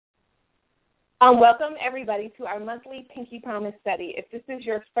Welcome, everybody, to our monthly Pinky Promise study. If this is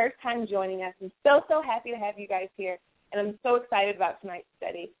your first time joining us, I'm so happy to have you guys here, and I'm so excited about tonight's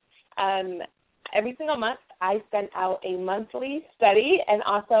study. Every single month, I send out a monthly study, and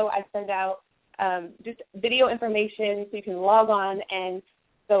also I send out just video information so you can log on, and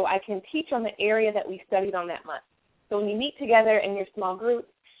so I can teach on the area that we studied on that month. So when you meet together in your small group,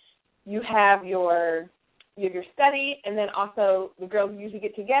 you have your study, and then also the girls usually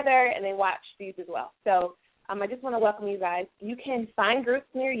get together and they watch these as well. So I just want to welcome you guys. You can find groups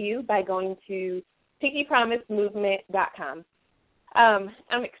near you by going to pinkypromisemovement.com. I'm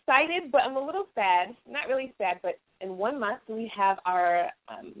excited, but I'm a little sad. Not really sad, but in 1 month we have our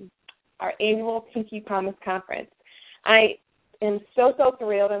annual Pinky Promise Conference. I am so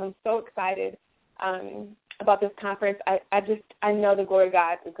thrilled, and I'm so excited about this conference. I know the glory of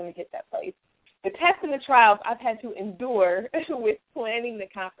God is going to hit that place. The tests and the trials I've had to endure with planning the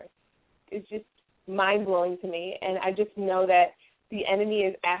conference is just mind-blowing to me, and I just know that the enemy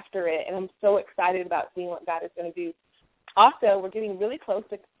is after it, and I'm so excited about seeing what God is going to do. Also, we're getting really close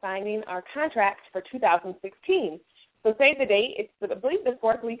to signing our contracts for 2016. So save the date. It's, I believe, the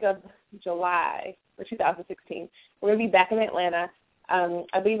 4th week of July for 2016. We're going to be back in Atlanta.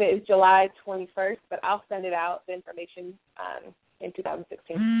 I believe it is July 21st, but I'll send it out, the information, in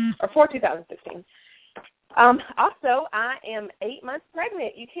 2016, or for 2016. Also, I am 8 months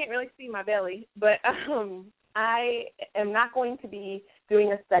pregnant. You can't really see my belly, but I am not going to be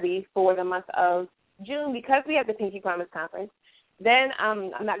doing a study for the month of June because we have the Pinky Promise Conference. Then I'm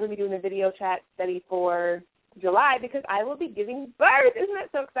not going to be doing a video chat study for July because I will be giving birth. Isn't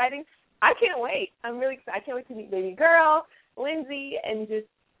that so exciting? I can't wait. I'm really excited. I can't wait to meet baby girl, Lindsey, and just,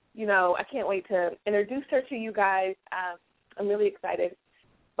 I can't wait to introduce her to you guys. I'm really excited.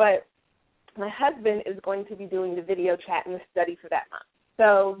 But my husband is going to be doing the video chat and the study for that month.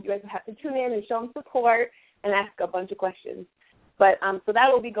 So you guys have to tune in and show him support and ask a bunch of questions. But so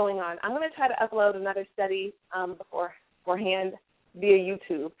that will be going on. I'm going to try to upload another study beforehand via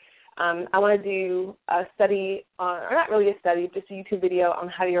YouTube. I want to do a study or not really a study, just a YouTube video on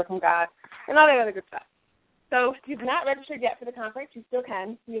how to hear from God and all that other good stuff. So if you've not registered yet for the conference, you still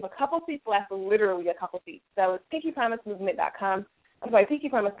can. We have a couple seats left, literally a couple seats. So it's pinkypromisemovement.com. I'm sorry,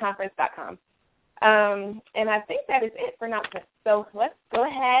 pinkypromiseconference.com. And I think that is it for announcements. So let's go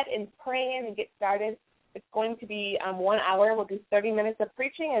ahead and pray in and get started. It's going to be 1 hour. We'll do 30 minutes of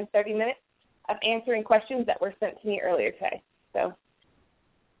preaching and 30 minutes of answering questions that were sent to me earlier today. So,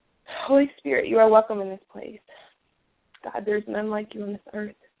 Holy Spirit, you are welcome in this place. God, there's none like you on this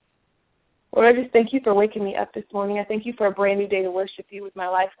earth. Lord, I just thank you for waking me up this morning. I thank you for a brand new day to worship you with my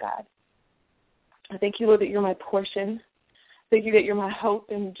life, God. I thank you, Lord, that you're my portion. Thank you that you're my hope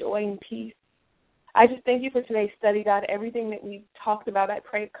and joy and peace. I just thank you for today's study, God. Everything that we've talked about, I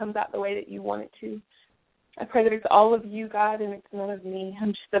pray it comes out the way that you want it to. I pray that it's all of you, God, and it's none of me.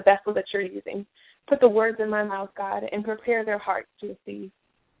 I'm just a vessel that you're using. Put the words in my mouth, God, and prepare their hearts to receive.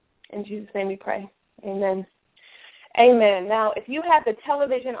 In Jesus' name we pray. Amen. Amen. Now, if you have the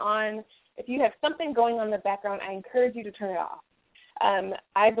television on, if you have something going on in the background, I encourage you to turn it off.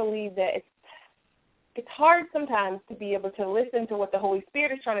 I believe that it's hard sometimes to be able to listen to what the Holy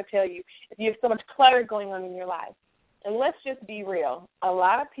Spirit is trying to tell you if you have so much clutter going on in your life. And let's just be real. A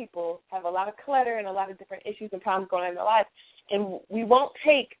lot of people have a lot of clutter and a lot of different issues and problems going on in their life, and we won't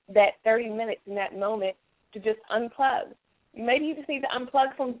take that 30 minutes in that moment to just unplug. Maybe you just need to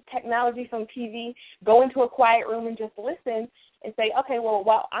unplug from technology, from TV, go into a quiet room and just listen and say, okay, well,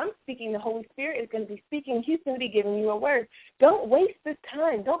 while I'm speaking, the Holy Spirit is going to be speaking. He's going to be giving you a word. Don't waste this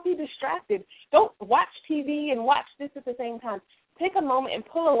time. Don't be distracted. Don't watch TV and watch this at the same time. Take a moment and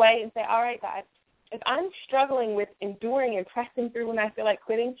pull away and say, all right, God, if I'm struggling with enduring and pressing through when I feel like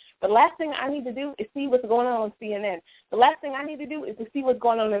quitting, the last thing I need to do is see what's going on CNN. The last thing I need to do is to see what's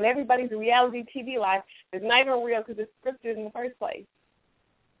going on in everybody's reality TV life that's not even real because it's scripted in the first place.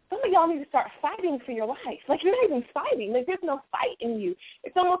 Some of y'all need to start fighting for your life. Like, you're not even fighting. Like, there's no fight in you.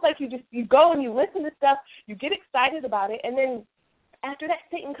 It's almost like you go and you listen to stuff, you get excited about it, and then after that,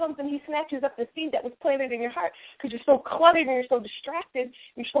 Satan comes and he snatches up the seed that was planted in your heart because you're so cluttered and you're so distracted.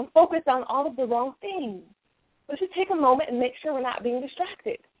 You're so focused on all of the wrong things. Let's just take a moment and make sure we're not being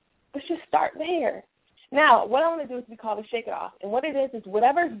distracted. Let's just start there. Now, what I want to do is we call it Shake It Off. And what it is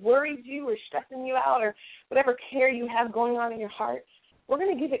whatever worries you or stressing you out or whatever care you have going on in your heart, we're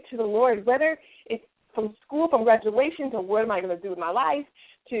going to give it to the Lord, whether it's from school, from graduation, to what am I going to do with my life,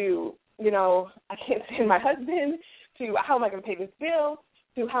 to, I can't stand my husband, to how am I going to pay this bill,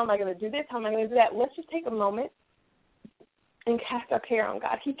 to how am I going to do this, how am I going to do that. Let's just take a moment and cast our care on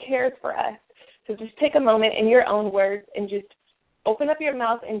God. He cares for us. So just take a moment in your own words and just open up your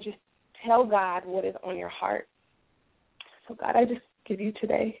mouth and just tell God what is on your heart. So, God, I just give you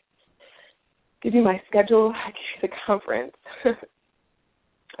today, give you my schedule, I give you the conference.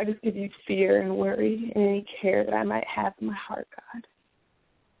 I just give you fear and worry and any care that I might have in my heart, God.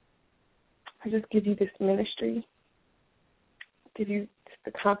 I just give you this ministry, give you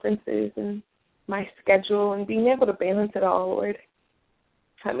the conferences and my schedule and being able to balance it all, Lord.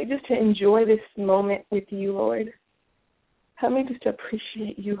 Help me just to enjoy this moment with you, Lord. Help me just to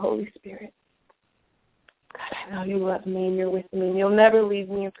appreciate you, Holy Spirit. God, I know you love me and you're with me and you'll never leave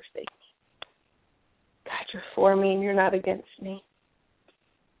me and forsake me. God, you're for me and you're not against me.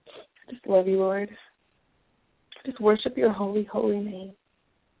 I just love you, Lord. I just worship your holy, holy name.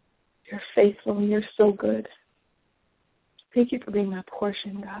 You're faithful and you're so good. Thank you for being my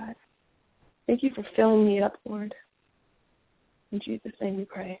portion, God. Thank you for filling me up, Lord. In Jesus' name we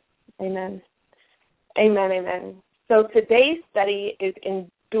pray. Amen. Amen, amen. So today's study is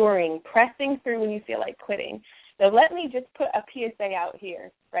enduring, pressing through when you feel like quitting. So let me just put a PSA out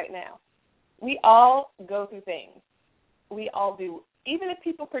here right now. We all go through things. We all do. Even if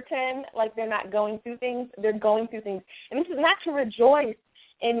people pretend like they're not going through things, they're going through things. And this is not to rejoice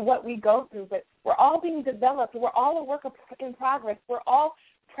in what we go through, but we're all being developed. We're all a work in progress. We're all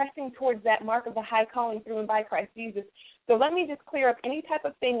pressing towards that mark of the high calling through and by Christ Jesus. So let me just clear up any type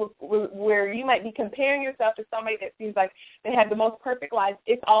of thing where you might be comparing yourself to somebody that seems like they have the most perfect life.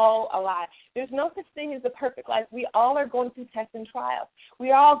 It's all a lie. There's no such thing as a perfect life. We all are going through tests and trials.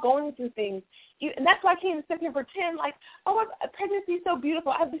 We are all going through things. And that's why I can't sit here and pretend like, oh, pregnancy is so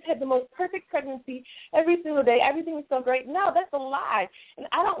beautiful. I've just had the most perfect pregnancy every single day. Everything is so great. No, that's a lie. And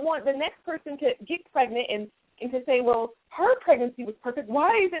I don't want the next person to get pregnant and to say, well, her pregnancy was perfect.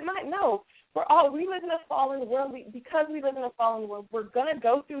 Why is it not? No. We live in a fallen world. Because we live in a fallen world, we're going to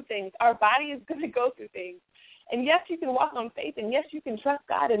go through things. Our body is going to go through things. And, yes, you can walk on faith, and, yes, you can trust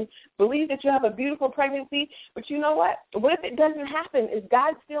God and believe that you have a beautiful pregnancy. But you know what? What if it doesn't happen? Is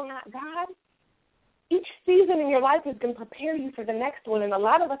God still not God? Each season in your life is going to prepare you for the next one, and a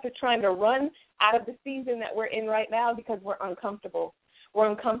lot of us are trying to run out of the season that we're in right now because we're uncomfortable. We're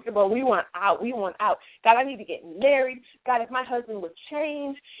uncomfortable. We want out. We want out. God, I need to get married. God, if my husband would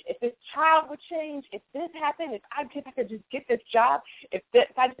change, if this child would change, if this happened, if I could just get this job, if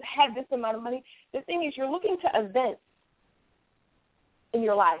I just had this amount of money. The thing is, you're looking to events in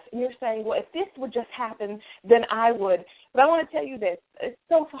your life, and you're saying, well, if this would just happen, then I would. But I want to tell you this. It's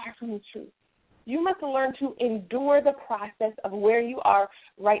so far from the truth. You must learn to endure the process of where you are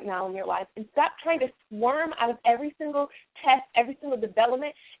right now in your life and stop trying to squirm out of every single test, every single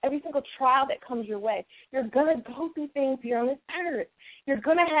development, every single trial that comes your way. You're going to go through things here on this earth. You're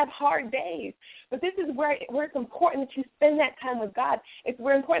going to have hard days. But this is where it's important that you spend that time with God. It's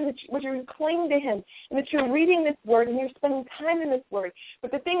where important that you're clinging to Him and that you're reading this Word and you're spending time in this Word.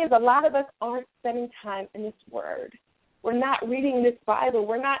 But the thing is, a lot of us aren't spending time in this Word. We're not reading this Bible.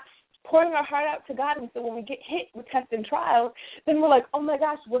 We're not pouring our heart out to God, and so when we get hit with tests and trials, then we're like, oh my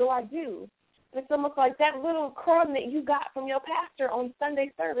gosh, what do I do? And it's almost like that little crumb that you got from your pastor on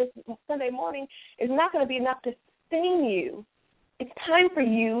Sunday service, Sunday morning, is not going to be enough to sustain you. It's time for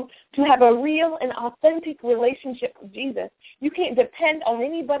you to have a real and authentic relationship with Jesus. You can't depend on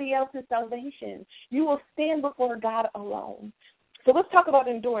anybody else's salvation. You will stand before God alone. So let's talk about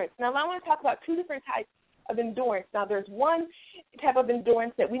endurance. Now, I want to talk about two different types of endurance. Now, there's one type of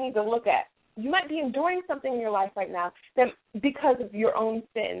endurance that we need to look at. You might be enduring something in your life right now that because of your own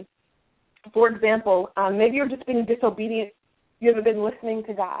sin. For example, maybe you're just being disobedient. You haven't been listening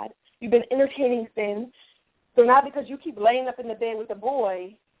to God. You've been entertaining sin. So now because you keep laying up in the bed with a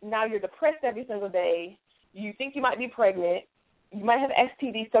boy, now you're depressed every single day. You think you might be pregnant. You might have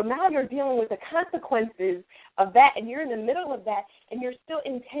STD. So now you're dealing with the consequences of that, and you're in the middle of that, and you're still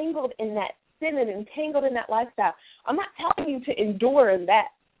entangled in that sin and entangled in that lifestyle. I'm not telling you to endure in that.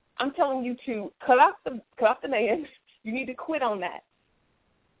 I'm telling you to cut off the man. You need to quit on that.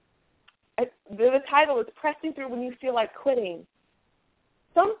 The title is Pressing Through When You Feel Like Quitting.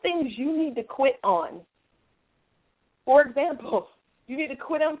 Some things you need to quit on. For example, you need to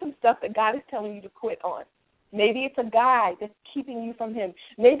quit on some stuff that God is telling you to quit on. Maybe it's a guy that's keeping you from Him.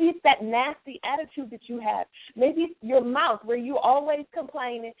 Maybe it's that nasty attitude that you have. Maybe it's your mouth where you always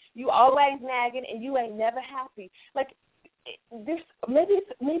complaining, you always nagging, and you ain't never happy. Like, maybe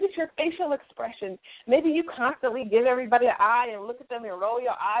it's your facial expressions. Maybe you constantly give everybody an eye and look at them and roll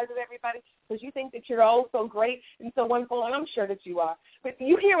your eyes at everybody because you think that you're all so great and so wonderful, and I'm sure that you are. But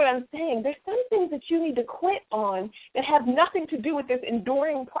you hear what I'm saying. There's some things that you need to quit on that have nothing to do with this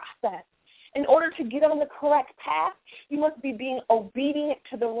enduring process. In order to get on the correct path, you must be being obedient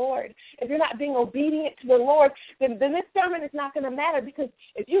to the Lord. If you're not being obedient to the Lord, then this sermon is not going to matter, because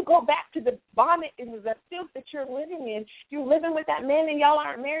if you go back to the vomit and the filth that you're living in, you're living with that man and y'all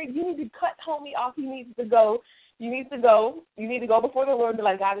aren't married, you need to cut homie off. He needs to go. You need to go. You need to go before the Lord and be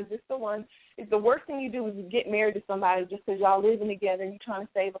like, God, is this the one? It's the worst thing you do is get married to somebody just because y'all living together and you're trying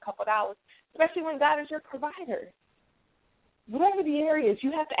to save a couple dollars, especially when God is your provider. Whatever the area is,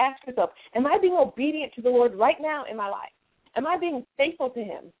 you have to ask yourself, am I being obedient to the Lord right now in my life? Am I being faithful to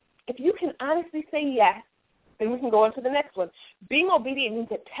him? If you can honestly say yes, then we can go on to the next one. Being obedient means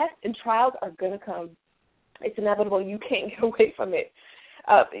that tests and trials are going to come. It's inevitable. You can't get away from it.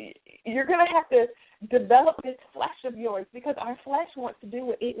 You're going to have to develop this flesh of yours, because our flesh wants to do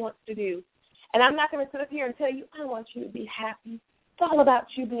what it wants to do. And I'm not going to sit up here and tell you, I want you to be happy. It's all about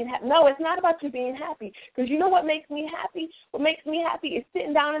you being happy. No, it's not about you being happy, because you know what makes me happy? What makes me happy is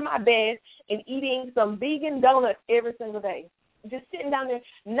sitting down in my bed and eating some vegan donuts every single day. Just sitting down there,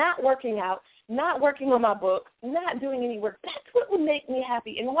 not working out, not working on my book, not doing any work. That's what would make me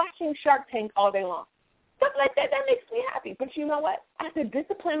happy. And watching Shark Tank all day long. Stuff like that makes me happy. But you know what? I have to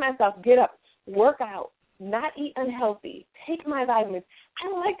discipline myself, get up, work out, not eat unhealthy, take my vitamins. I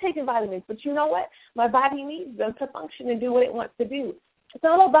don't like taking vitamins, but you know what? My body needs them to function and do what it wants to do. It's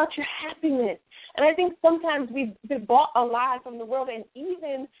all about your happiness. And I think sometimes we've been bought a lie from the world, and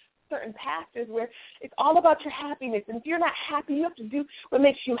even certain pastors, where it's all about your happiness. And if you're not happy, you have to do what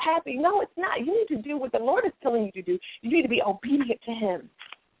makes you happy. No, it's not. You need to do what the Lord is telling you to do. You need to be obedient to him.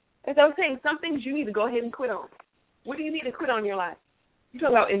 As I was saying, some things you need to go ahead and quit on. What do you need to quit on in your life? You're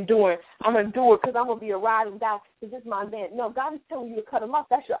talking about enduring. I'm going to endure because I'm going to be a ride and die because this is my man. No, God is telling you to cut him off.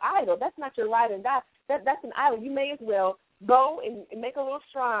 That's your idol. That's not your ride and die. That's an idol. You may as well go and make a little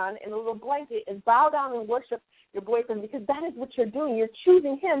shrine and a little blanket and bow down and worship your boyfriend, because that is what you're doing. You're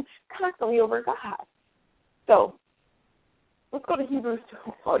choosing him constantly over God. So let's go to Hebrews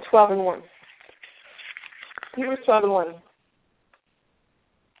 12:1. Hebrews 12:1.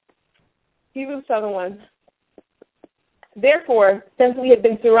 Hebrews 12:1. Therefore, since we have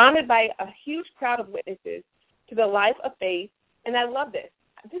been surrounded by a huge crowd of witnesses to the life of faith, and I love this.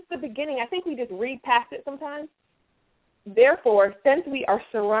 Just the beginning, I think we just read past it sometimes. Therefore, since we are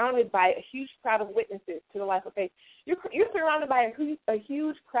surrounded by a huge crowd of witnesses to the life of faith, you're surrounded by a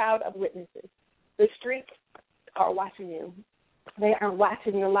huge crowd of witnesses. The streets are watching you. They are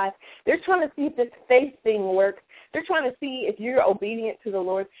watching your life. They're trying to see if this faith thing works. They're trying to see if you're obedient to the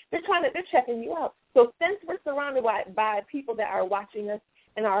Lord. They're checking you out. So since we're surrounded by people that are watching us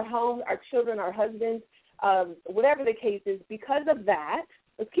in our homes, our children, our husbands, whatever the case is, because of that,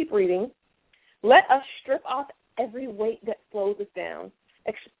 let's keep reading. Let us strip off every weight that slows us down,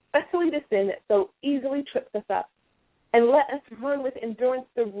 especially the sin that so easily trips us up, and let us run with endurance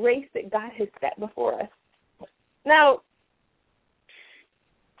the race that God has set before us. Now,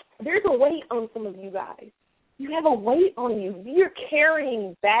 there's a weight on some of you guys. You have a weight on you. You're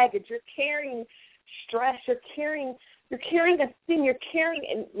carrying baggage. You're carrying stress. You're carrying a sin. You're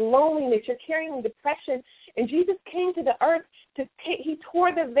carrying loneliness. You're carrying depression. And Jesus came to the earth he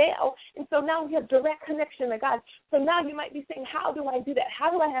tore the veil. And so now we have direct connection to God. So now you might be saying, how do I do that?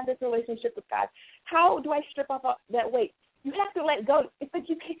 How do I have this relationship with God? How do I strip off that weight? You have to let go. It's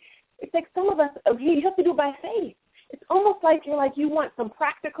like some of us, you have to do it by faith. It's almost like you want some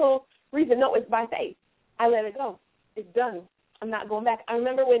practical reason. No, it's by faith. I let it go. It's done. I'm not going back. I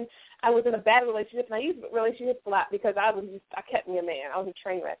remember when I was in a bad relationship, and I use relationships a lot because I kept me a man. I was a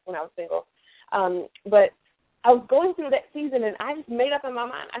train wreck when I was single. But I was going through that season, and I just made up in my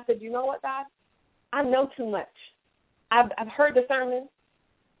mind. I said, you know what, God? I know too much. I've heard the sermons.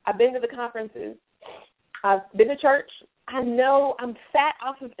 I've been to the conferences. I've been to church. I know I'm fat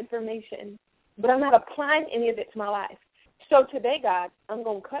off of information, but I'm not applying any of it to my life. So today, God, I'm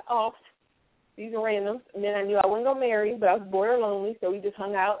going to cut off these randoms. And then I knew I wasn't going to marry, but I was bored or lonely, so we just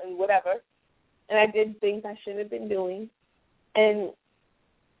hung out and whatever. And I did things I shouldn't have been doing. And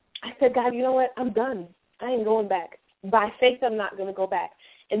I said, God, you know what? I'm done. I ain't going back. By faith, I'm not going to go back.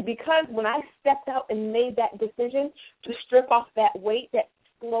 And because when I stepped out and made that decision to strip off that weight that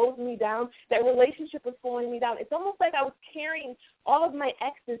slows me down, that relationship was slowing me down, it's almost like I was carrying all of my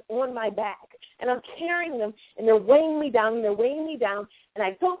exes on my back. And I'm carrying them, and they're weighing me down, and and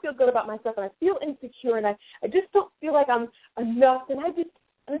I don't feel good about myself, and I feel insecure, and I just don't feel like I'm enough. And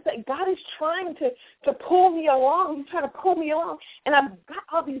it's like God is trying to pull me along. He's trying to pull me along. And I've got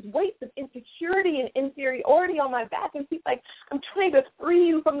all these weights of insecurity and inferiority on my back. And he's like, I'm trying to free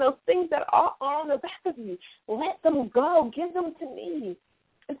you from those things that are on the back of you. Let them go. Give them to me.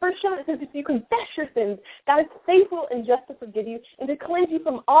 And for verse shown, it says, if you confess your sins, God is faithful and just to forgive you and to cleanse you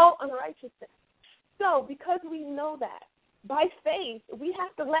from all unrighteousness. So because we know that, by faith, we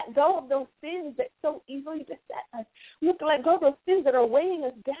have to let go of those sins that so easily beset us. We have to let go of those sins that are weighing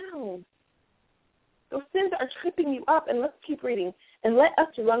us down. Those sins are tripping you up. And let's keep reading. And let us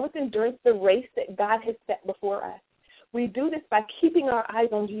run with endurance the race that God has set before us. We do this by keeping our eyes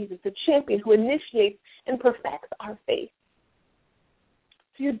on Jesus, the champion who initiates and perfects our faith.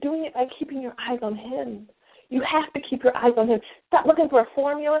 So you're doing it by keeping your eyes on him. You have to keep your eyes on him. Stop looking for a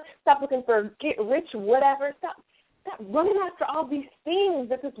formula. Stop looking for get rich, whatever. Stop running after all these things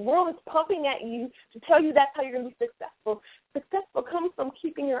that this world is pumping at you to tell you that's how you're going to be successful. Successful comes from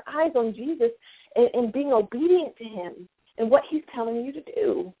keeping your eyes on Jesus and being obedient to him and what he's telling you to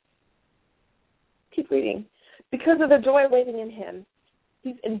do. Keep reading. Because of the joy waiting in him,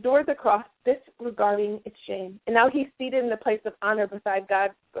 he's endured the cross, disregarding its shame. And now he's seated in the place of honor beside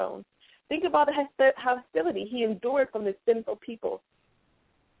God's throne. Think about the hostility he endured from the sinful people.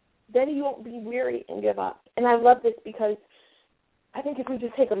 Then you won't be weary and give up. And I love this because I think if we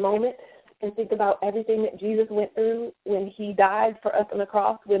just take a moment and think about everything that Jesus went through when he died for us on the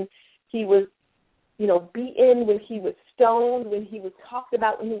cross, when he was, beaten, when he was stoned, when he was talked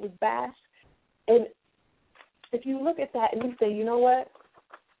about, when he was bashed. And if you look at that and you say, you know what?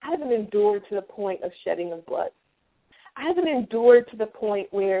 I haven't endured to the point of shedding of blood. I haven't endured to the point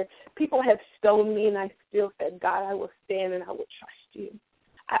where people have stoned me and I still said, God, I will stand and I will trust you.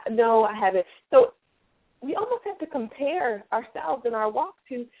 No, I haven't. So we almost have to compare ourselves and our walk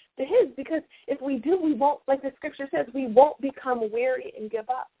to his, because if we do, we won't, like the scripture says, we won't become weary and give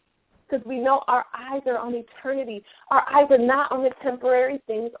up, because we know our eyes are on eternity. Our eyes are not on the temporary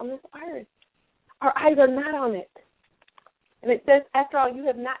things on this earth. Our eyes are not on it. And it says, after all, you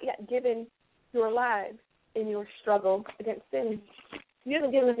have not yet given your lives in your struggle against sin. You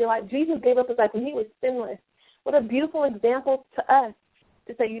haven't given up your life. Jesus gave up his life when he was sinless. What a beautiful example to us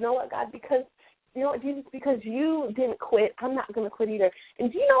to say, you know what, God, because, Jesus, because you didn't quit, I'm not going to quit either.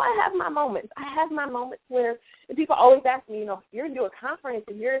 And do you know, I have my moments. I have my moments where people always ask me, you're going to do a conference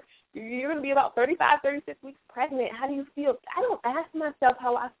and you're going to be about 35, 36 weeks pregnant. How do you feel? I don't ask myself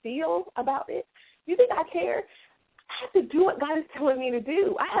how I feel about it. You think I care? I have to do what God is telling me to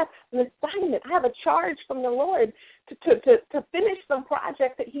do. I have an assignment. I have a charge from the Lord to finish some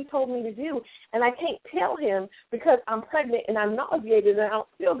project that he told me to do. And I can't tell him because I'm pregnant and I'm nauseated and I don't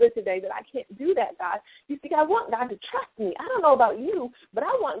feel good today that I can't do that, God. You see, I want God to trust me. I don't know about you, but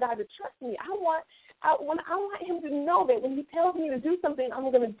I want God to trust me. I want him to know that when he tells me to do something,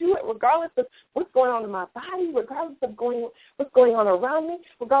 I'm going to do it regardless of what's going on in my body, regardless of what's going on around me,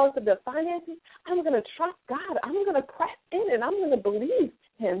 regardless of the finances. I'm going to trust God. I'm going to press in and I'm going to believe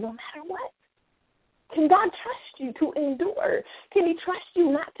him no matter what. Can God trust you to endure? Can he trust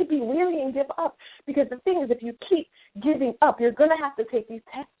you not to be weary and give up? Because the thing is, if you keep giving up, you're going to have to take these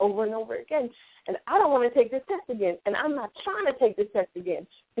tests over and over again. And I don't want to take this test again, and I'm not trying to take this test again.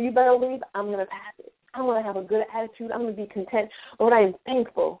 So you better believe I'm going to pass it. I'm going to have a good attitude. I'm going to be content. Lord, I am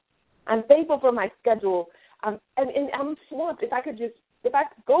thankful. I'm thankful for my schedule. And I'm swamped. If I could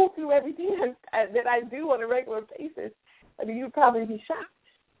go through everything that I do on a regular basis, you'd probably be shocked.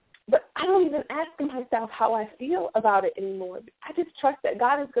 But I don't even ask myself how I feel about it anymore. I just trust that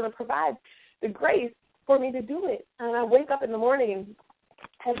God is going to provide the grace for me to do it. And I wake up in the morning and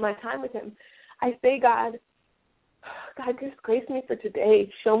have my time with him. I say, God, just grace me for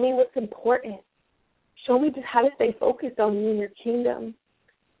today. Show me what's important. Show me just how to stay focused on you and your kingdom.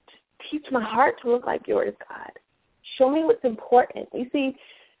 Just teach my heart to look like yours, God. Show me what's important. You see,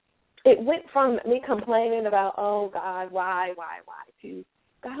 it went from me complaining about, oh, God, why, to,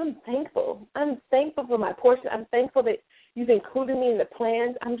 God, I'm thankful. I'm thankful for my portion. I'm thankful that you've included me in the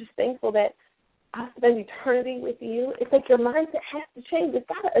plans. I'm just thankful that I'll spend eternity with you. It's like your mindset has to change. It's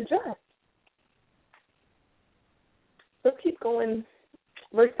got to adjust. Let's keep going.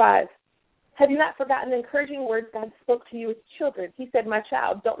 Verse 5. Have you not forgotten the encouraging words God spoke to you as children? He said, my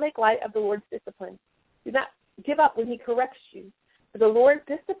child, don't make light of the Lord's discipline. Do not give up when he corrects you. For the Lord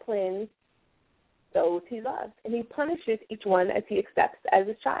disciplines those he loves, and he punishes each one as he accepts as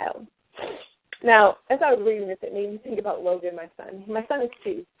a child. Now, as I was reading this, it made me think about Logan, my son. My son is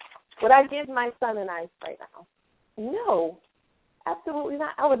 2. Would I give my son a knife right now? No, absolutely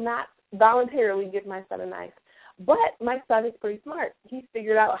not. I would not voluntarily give my son a knife. But my son is pretty smart. He's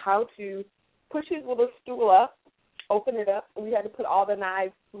figured out how to push his little stool up, open it up, and we had to put all the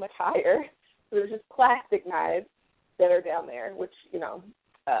knives much higher. So there's just plastic knives that are down there, which,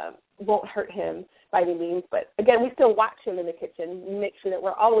 won't hurt him by any means. But, again, we still watch him in the kitchen. We make sure that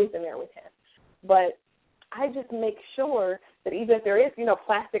we're always in there with him. But I just make sure that even if there is,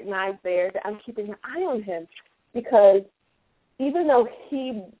 plastic knives there, that I'm keeping an eye on him, because even though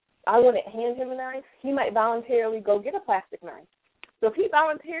I wouldn't hand him a knife, he might voluntarily go get a plastic knife. So if he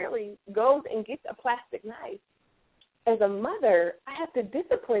voluntarily goes and gets a plastic knife, as a mother, I have to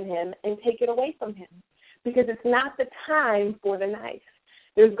discipline him and take it away from him, because it's not the time for the knife.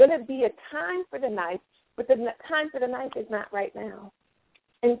 There's going to be a time for the knife, but the time for the knife is not right now.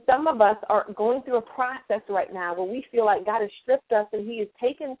 And some of us are going through a process right now where we feel like God has stripped us and he has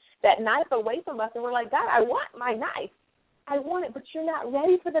taken that knife away from us, and we're like, God, I want my knife. I want it, but you're not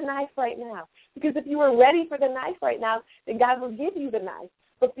ready for the knife right now. Because if you were ready for the knife right now, then God will give you the knife.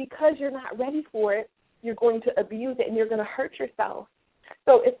 But because you're not ready for it, you're going to abuse it and you're going to hurt yourself.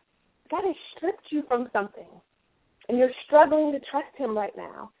 So if God has stripped you from something and you're struggling to trust him right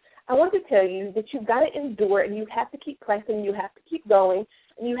now, I want to tell you that you've got to endure, and you have to keep pressing, you have to keep going,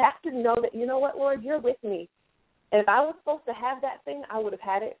 and you have to know that, you know what, Lord, you're with me. And if I was supposed to have that thing, I would have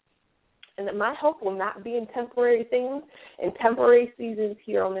had it. And that my hope will not be in temporary things and temporary seasons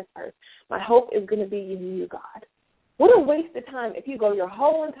here on this earth. My hope is going to be in you, God. What a waste of time if you go your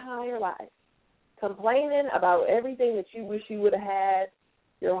whole entire life complaining about everything that you wish you would have had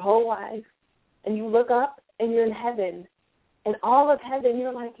your whole life, and you look up and you're in heaven. And all of heaven,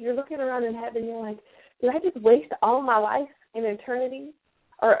 you're looking around in heaven, you're like, did I just waste all my life in eternity,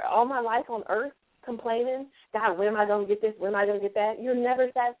 or all my life on earth complaining, God, when am I going to get this, when am I going to get that? You're never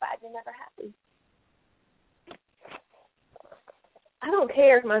satisfied, you're never happy. I don't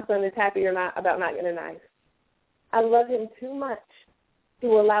care if my son is happy or not about not getting a knife. I love him too much to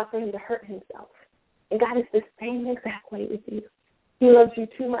allow for him to hurt himself. And God is the same exact way with you. He loves you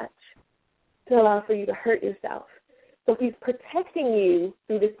too much to allow for you to hurt yourself. So if he's protecting you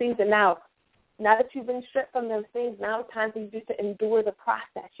through this season now that you've been stripped from those things, now it's time for you just to endure the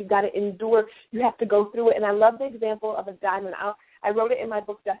process. You've got to endure. You have to go through it. And I love the example of a diamond. I wrote it in my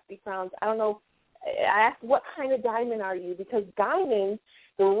book, Dusty Crowns. I don't know. I asked, what kind of diamond are you? Because diamonds,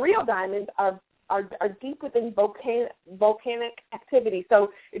 the real diamonds, are deep within volcanic activity.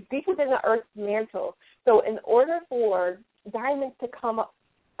 So it's deep within the Earth's mantle. So in order for diamonds to come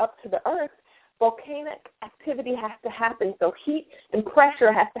up to the Earth, volcanic activity has to happen. So heat and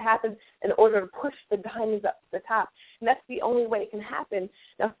pressure has to happen in order to push the diamonds up to the top. And that's the only way it can happen.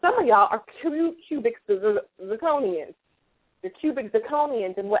 Now, some of y'all are cubic zirconians. They're cubic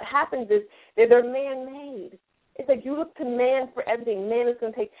zirconians. And what happens is they're man-made. It's like you look to man for everything. Man is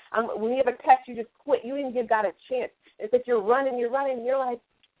going to take, when you have a test, you just quit. You didn't give God a chance. It's like you're running, you're like,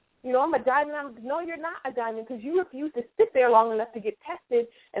 I'm a diamond. No, you're not a diamond, because you refuse to sit there long enough to get tested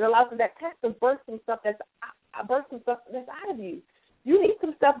and allow for that test to burst some stuff that's out of you. You need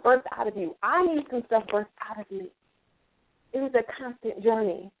some stuff burst out of you. I need some stuff burst out of me. It is a constant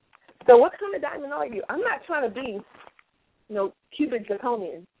journey. So what kind of diamond are you? I'm not trying to be, cubic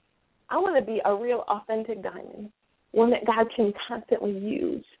zirconian. I want to be a real authentic diamond, one that God can constantly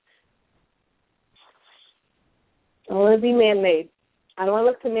use. I want to be man-made. I don't want to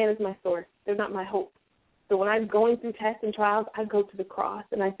look to man as my source. They're not my hope. So when I'm going through tests and trials, I go to the cross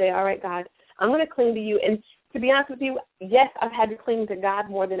and I say, all right, God, I'm going to cling to you. And to be honest with you, yes, I've had to cling to God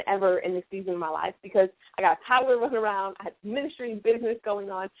more than ever in this season of my life, because I got a toddler running around. I have ministry, business going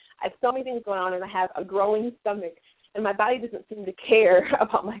on. I have so many things going on, and I have a growing stomach. And my body doesn't seem to care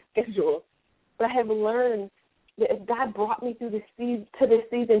about my schedule. But I have learned that if God brought me through this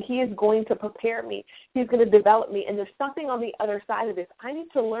season, he is going to prepare me. He's going to develop me. And there's something on the other side of this. I need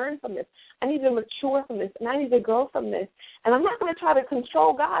to learn from this. I need to mature from this. And I need to grow from this. And I'm not going to try to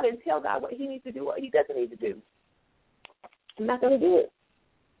control God and tell God what he needs to do, what he doesn't need to do. I'm not going to do it.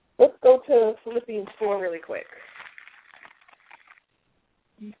 Let's go to Philippians 4 really quick.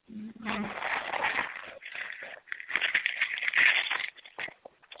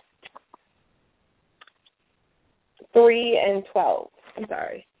 3:12. I'm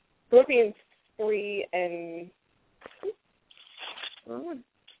sorry. Philippians 3 and...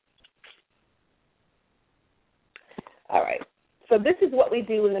 All right. So this is what we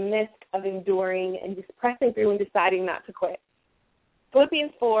do in the midst of enduring and just pressing through and deciding not to quit.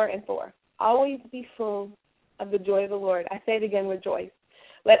 Philippians 4:4. Always be full of the joy of the Lord. I say it again, rejoice.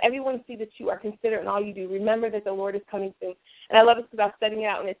 Let everyone see that you are considerate in all you do. Remember that the Lord is coming soon. And I love this because I was studying it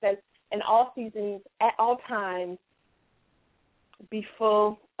out, and it says, in all seasons, at all times, be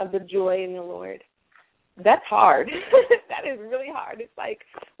full of the joy in the Lord. That's hard. That is really hard. It's like,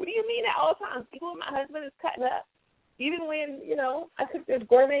 what do you mean at all times? Even when my husband is cutting up, even when, I cook this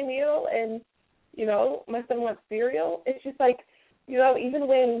gourmet meal and, my son wants cereal, it's just like, even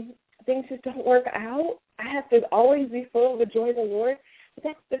when things just don't work out, I have to always be full of the joy of the Lord. But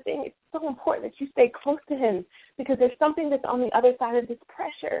that's the thing. so important that you stay close to him because there's something that's on the other side of this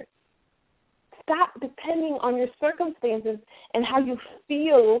pressure. Stop depending on your circumstances and how you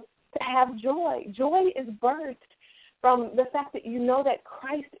feel to have joy. Joy is birthed from the fact that you know that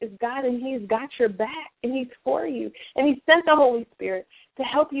Christ is God and he's got your back and he's for you. And he sent the Holy Spirit to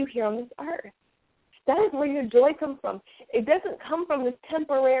help you here on this earth. That is where your joy comes from. It doesn't come from this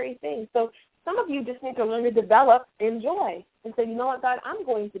temporary thing. So some of you just need to learn to develop in joy and say, you know what, God, I'm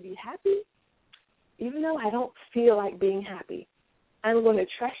going to be happy even though I don't feel like being happy. I'm going to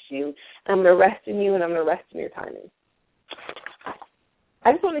trust you, I'm going to rest in you, and I'm going to rest in your timing.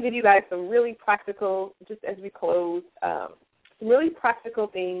 I just want to give you guys some really practical, just as we close, some really practical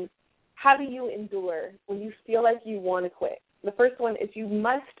things. How do you endure when you feel like you want to quit? The first one is you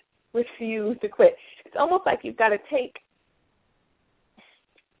must refuse to quit. It's almost like you've got to take,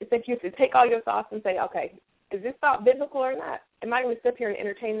 it's like you have to take all your thoughts and say, okay, is this thought biblical or not? Am I going to sit here and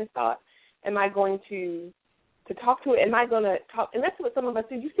entertain this thought? Am I going to talk to it? Am I going to talk? And that's what some of us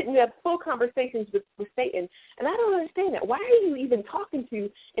do. You sit and you have full conversations with Satan. And I don't understand that. Why are you even talking to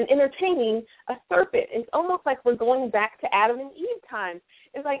and entertaining a serpent? It's almost like we're going back to Adam and Eve times.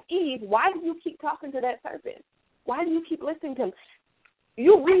 It's like, Eve, why do you keep talking to that serpent? Why do you keep listening to him?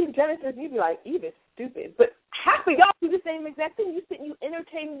 You'll read Genesis and you'll be like, Eve is stupid. But half of y'all do the same exact thing. You sit and you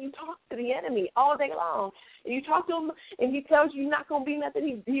entertain and you talk to the enemy all day long. And you talk to him and he tells you you're not going to be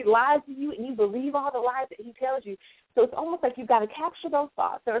nothing. He lies to you and you believe all the lies that he tells you. So it's almost like you've got to capture those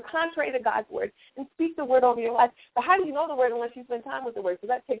thoughts that are contrary to God's word and speak the word over your life. But how do you know the word unless you spend time with the word? So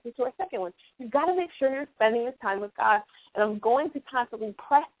that takes us to our second one. You've got to make sure you're spending this time with God. And I'm going to constantly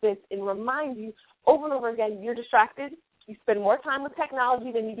press this and remind you over and over again, you're distracted. You spend more time with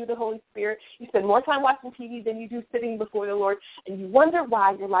technology than you do the Holy Spirit. You spend more time watching TV than you do sitting before the Lord. And you wonder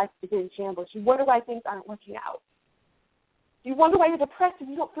why your life is in shambles. You wonder why things aren't working out. You wonder why you're depressed and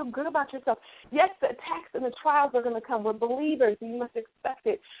you don't feel good about yourself. Yes, the attacks and the trials are going to come. We're believers and you must expect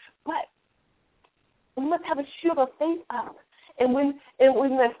it. But we must have a shield of faith up. And when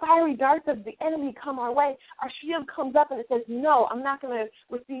the fiery darts of the enemy come our way, our shield comes up and it says, no, I'm not going to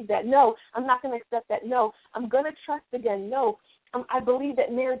receive that. No, I'm not going to accept that. No, I'm going to trust again. No, I believe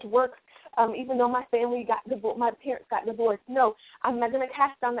that marriage works even though my family got divorced, my parents got divorced. No, I'm not going to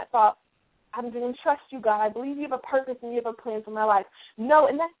cast down that thought. I'm going to trust you, God. I believe you have a purpose and you have a plan for my life. No,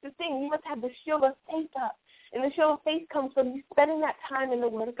 and that's the thing. You must have the shield of faith up. And the shield of faith comes from you spending that time in the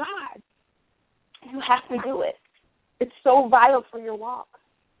Word of God. You have to do it. It's so vital for your walk.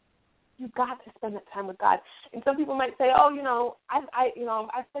 You've got to spend that time with God. And some people might say, oh, I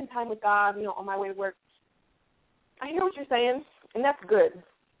spend time with God, on my way to work. I hear what you're saying, and that's good.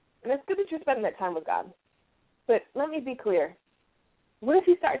 And it's good that you're spending that time with God. But let me be clear. What if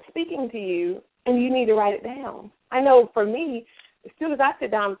he starts speaking to you and you need to write it down? I know for me, as soon as I sit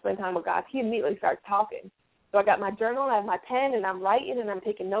down and spend time with God, he immediately starts talking. So I got my journal, I have my pen, and I'm writing and I'm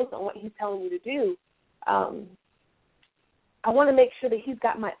taking notes on what he's telling me to do. I want to make sure that he's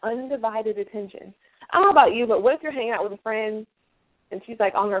got my undivided attention. I don't know about you, but what if you're hanging out with a friend and she's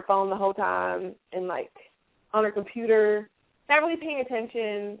like on her phone the whole time and like on her computer, not really paying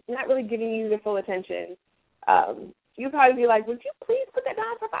attention, not really giving you the full attention? You'd probably be like, would you please put that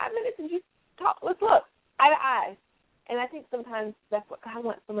down for 5 minutes and just talk? Let's look eye to eye. And I think sometimes that's what God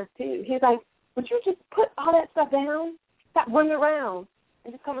wants from us too. He's like, would you just put all that stuff down? Stop running around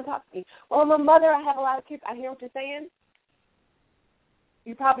and just come and talk to me. Well, I'm a mother. I have a lot of kids. I hear what you're saying.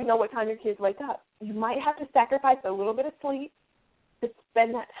 You probably know what time your kids wake up. You might have to sacrifice a little bit of sleep to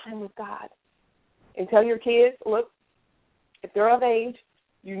spend that time with God. And tell your kids, look, if they're of age,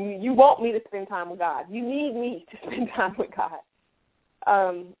 you want me to spend time with God. You need me to spend time with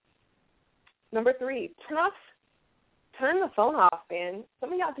God. Number 3, turn the phone off, man.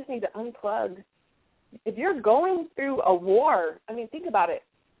 Some of y'all just need to unplug. If you're going through a war, think about it.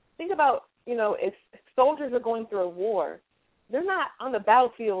 Think about, if soldiers are going through a war, they're not on the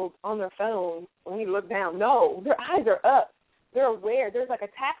battlefield on their phone when you look down. No, their eyes are up. They're aware. There's like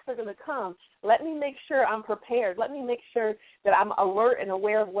attacks are going to come. Let me make sure I'm prepared. Let me make sure that I'm alert and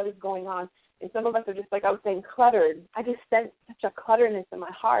aware of what is going on. And some of us are just, like I was saying, cluttered. I just sense such a clutterness in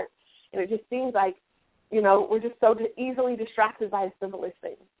my heart. And it just seems like, we're just so easily distracted by the simplest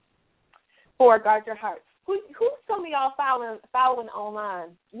things. 4, guard your heart. Who's some of y'all following online?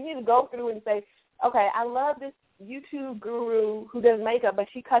 You need to go through and say, okay, I love this YouTube guru who does makeup, but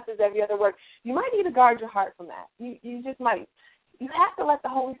she cusses every other word. You might need to guard your heart from that. You just might. You have to let the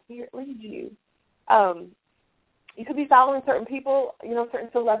Holy Spirit lead you. You could be following certain people, certain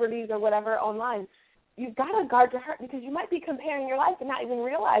celebrities or whatever online. You've got to guard your heart because you might be comparing your life and not even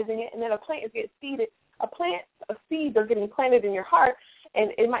realizing it, and then a plant of seeds are getting planted in your heart,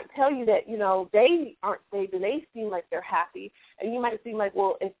 And it might tell you that, they aren't saved and they seem like they're happy. And you might seem like,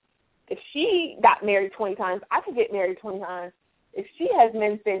 well, if she got married 20 times, I could get married 20 times. If she has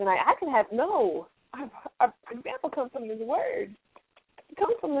men stay the night, I can have, no. Our example comes from this word. It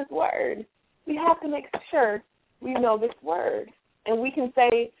comes from this word. We have to make sure we know this word. And we can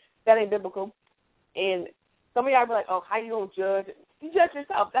say that ain't biblical. And some of y'all be like, oh, how you gonna judge? You judge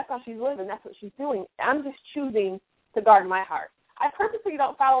yourself. That's how she's living. That's what she's doing. I'm just choosing to guard my heart. I purposely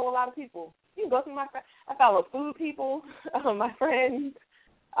don't follow a lot of people. You can go through I follow food people, my friends,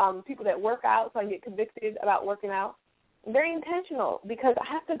 people that work out, so I get convicted about working out. I'm very intentional because I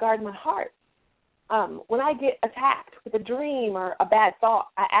have to guard my heart. When I get attacked with a dream or a bad thought,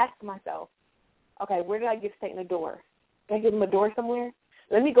 I ask myself, okay, where did I give Satan a door? Did I give him a door somewhere?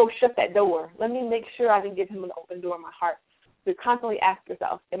 Let me go shut that door. Let me make sure I didn't give him an open door in my heart. So constantly ask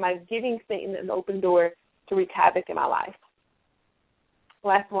yourself, am I giving Satan an open door to wreak havoc in my life?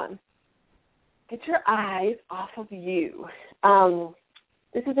 Last one. Get your eyes off of you.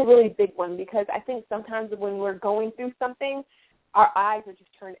 This is a really big one because I think sometimes when we're going through something, our eyes are just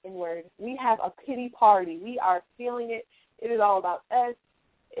turned inward. We have a pity party. We are feeling it. It is all about us,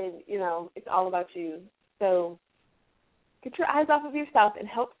 and, it's all about you. So get your eyes off of yourself and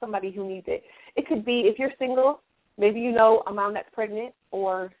help somebody who needs it. It could be, if you're single, maybe you know a mom that's pregnant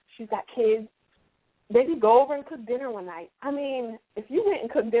or she's got kids. Maybe go over and cook dinner one night. I mean, if you went and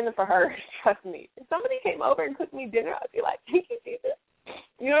cooked dinner for her, trust me, if somebody came over and cooked me dinner, I'd be like, thank you, Jesus.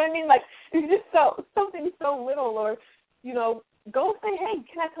 You know what I mean? Like, it's just something so little, or, go say, hey,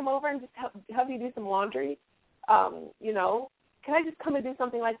 can I come over and just help you do some laundry? Can I just come and do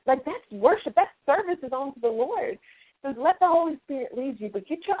something like that's worship. That service is on to the Lord. So let the Holy Spirit lead you, but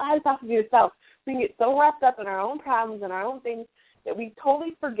get your eyes off of yourself. We get so wrapped up in our own problems and our own things that we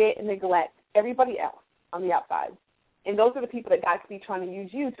totally forget and neglect everybody else on the outside. And those are the people that God could be trying to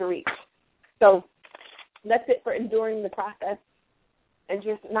use you to reach. So that's it for enduring the process and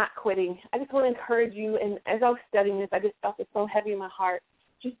just not quitting. I just want to encourage you, and as I was studying this, I just felt it so heavy in my heart.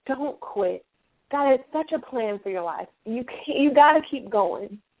 Just don't quit. God has such a plan for your life. You got to keep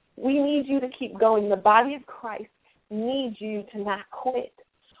going. We need you to keep going. The body of Christ needs you to not quit.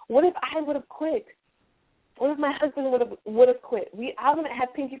 What if I would have quit? What if my husband would have quit? I wouldn't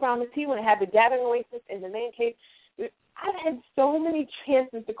have Pinky Promise. He wouldn't have the Gathering Oasis and the Man Cave. I've had so many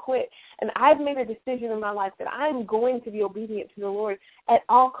chances to quit, and I've made a decision in my life that I'm going to be obedient to the Lord at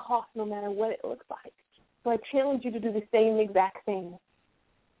all costs, no matter what it looks like. So I challenge you to do the same exact thing.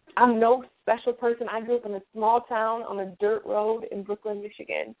 I'm no special person. I grew up in a small town on a dirt road in Brooklyn,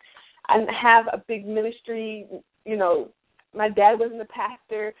 Michigan. I didn't have a big ministry. My dad wasn't a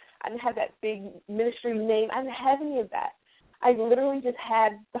pastor. I didn't have that big ministry name. I didn't have any of that. I literally just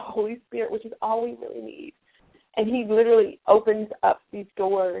had the Holy Spirit, which is all we really need. And he literally opens up these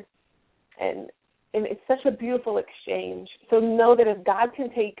doors, and it's such a beautiful exchange. So know that if God can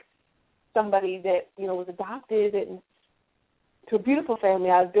take somebody that, was adopted and to a beautiful family,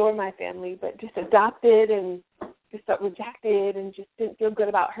 I adore my family, but just adopted and just rejected and just didn't feel good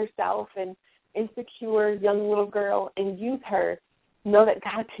about herself and insecure young little girl, and use her, know that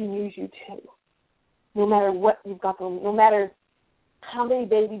God can use you too. No matter what you've got through, no matter how many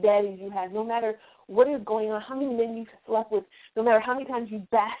baby daddies you have, no matter what is going on, how many men you've slept with, no matter how many times you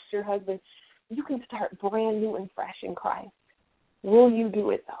bashed your husband, you can start brand new and fresh in Christ. Will you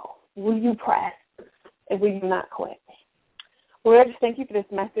do it, though? Will you press? And will you not quit? Lord, I just thank you for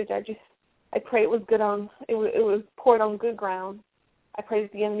this message. I pray it was it was poured on good ground. I pray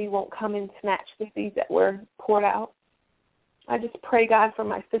that the enemy won't come and snatch the seeds that were poured out. I just pray, God, for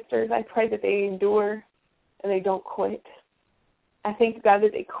my sisters. I pray that they endure and they don't quit. I thank God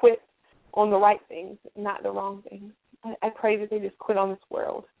that they quit on the right things, not the wrong things. I pray that they just quit on this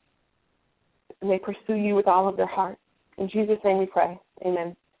world and they pursue you with all of their heart. In Jesus' name we pray.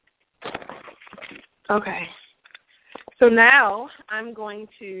 Amen. Okay. So now I'm going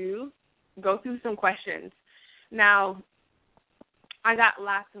to go through some questions. Now, I got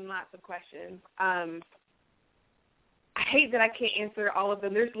lots and lots of questions. I hate that I can't answer all of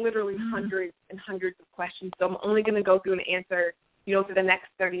them. There's literally hundreds and hundreds of questions, so I'm only going to go through and answer, for the next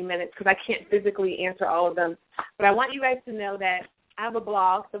 30 minutes because I can't physically answer all of them. But I want you guys to know that I have a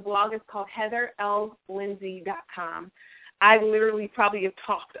blog. The blog is called HeatherLLindsey.com. I literally probably have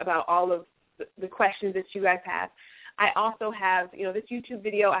talked about all of the questions that you guys have. I also have, this YouTube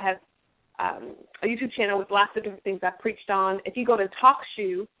video. I have a YouTube channel with lots of different things I've preached on. If you go to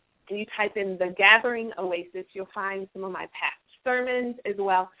TalkShoe and you type in The Gathering Oasis, you'll find some of my past sermons as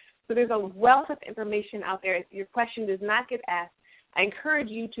well. So there's a wealth of information out there. If your question does not get asked, I encourage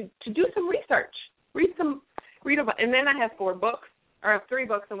you to do some research. Read about, and then I have 4 books. or I have 3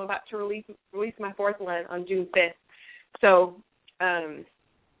 books. I'm about to release my 4th one on June 5th. So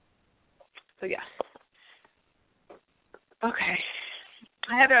yeah. Okay.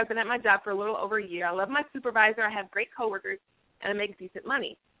 I've been at my job for a little over a year. I love my supervisor. I have great coworkers, and I make decent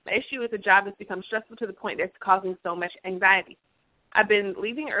money. My issue is the job has become stressful to the point that it's causing so much anxiety. I've been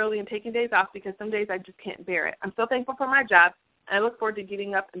leaving early and taking days off because some days I just can't bear it. I'm so thankful for my job, and I look forward to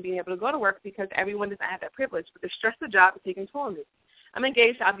getting up and being able to go to work because everyone doesn't have that privilege. But the stress of the job is taking a toll on me. I'm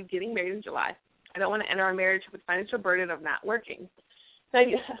engaged. I'll be getting married in July. I don't want to enter our marriage with financial burden of not working. So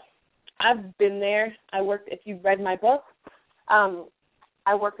I've been there. I worked, if you've read my book,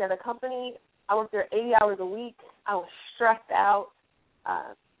 I worked at a company. I worked there 80 hours a week. I was stressed out.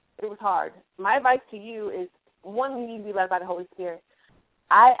 It was hard. My advice to you is, one, you need to be led by the Holy Spirit.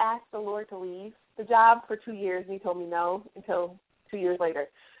 I asked the Lord to leave the job for 2 years, and he told me no until 2 years later.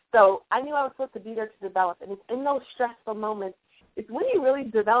 So I knew I was supposed to be there to develop, and it's in those stressful moments, it's when you really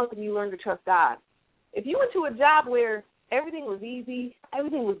develop and you learn to trust God. If you went to a job where everything was easy,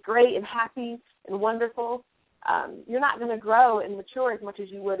 everything was great and happy and wonderful, you're not going to grow and mature as much as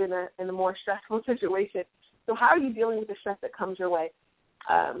you would in a more stressful situation. So how are you dealing with the stress that comes your way?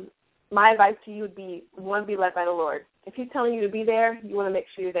 My advice to you would be, one, be led by the Lord. If he's telling you to be there, you want to make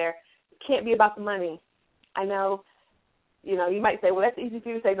sure you're there. It can't be about the money. I know, you might say, well, that's easy for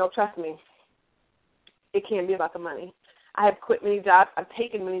you to say, no, trust me. It can't be about the money. I have quit many jobs. I've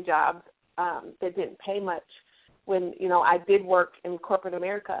taken many jobs that didn't pay much when, I did work in corporate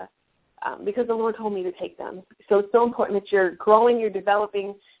America because the Lord told me to take them. So it's so important that you're growing, you're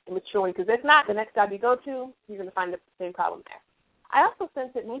developing, and maturing, because if not, the next job you go to, you're going to find the same problem there. I also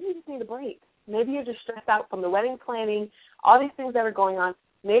sense that maybe you just need a break. Maybe you're just stressed out from the wedding planning, all these things that are going on.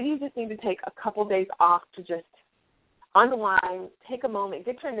 Maybe you just need to take a couple days off to just unwind, take a moment,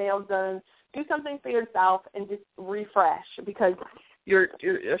 get your nails done, do something for yourself, and just refresh because you're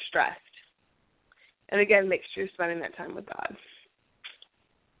stressed. And again, make sure you're spending that time with God.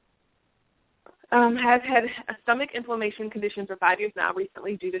 Have had a stomach inflammation condition for 5 years now,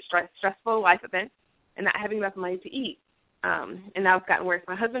 recently due to stressful life events and not having enough money to eat. And now it's gotten worse.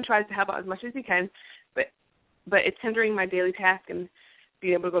 My husband tries to help out as much as he can, but it's hindering my daily task and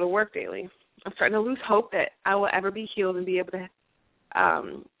being able to go to work daily. I'm starting to lose hope that I will ever be healed and be able to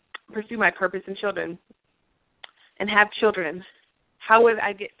pursue my purpose and have children. How would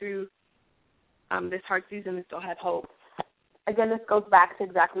I get through this hard season and still have hope? Again, this goes back to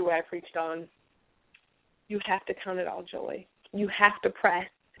exactly what I preached on. You have to count it all joy. You have to press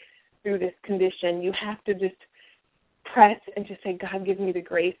through this condition. You have to just press and just say, God, give me the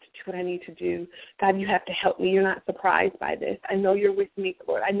grace to do what I need to do. God, you have to help me. You're not surprised by this. I know you're with me,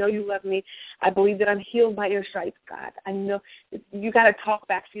 Lord. I know you love me. I believe that I'm healed by your stripes, God. I know you got to talk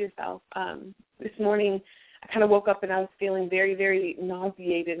back to yourself. This morning, I kind of woke up and I was feeling very, very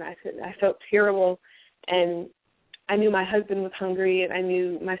nauseated, and I felt terrible. And I knew my husband was hungry, and I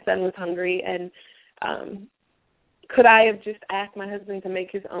knew my son was hungry. And could I have just asked my husband to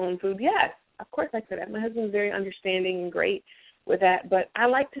make his own food? Yes. Of course I could have. My husband is very understanding and great with that, but I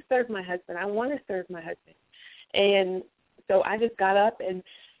like to serve my husband. I want to serve my husband. And so I just got up, and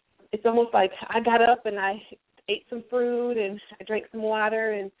it's almost like I got up and I ate some fruit and I drank some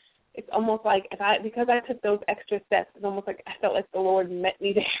water, and it's almost like because I took those extra steps, it's almost like I felt like the Lord met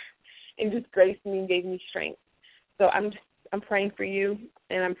me there and just graced me and gave me strength. So I'm praying for you,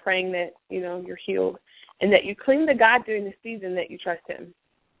 and I'm praying that, you're healed and that you cling to God during the season, that you trust him.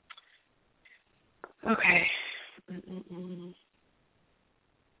 Okay.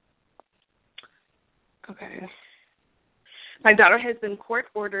 Okay. My daughter has been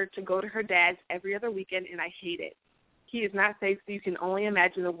court-ordered to go to her dad's every other weekend, and I hate it. He is not safe, so you can only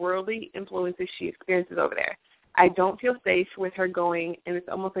imagine the worldly influences she experiences over there. I don't feel safe with her going, and it's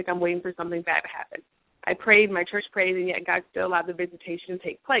almost like I'm waiting for something bad to happen. I prayed, my church prayed, and yet God still allowed the visitation to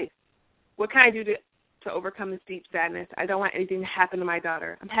take place. What can I do to overcome this deep sadness? I don't want anything to happen to my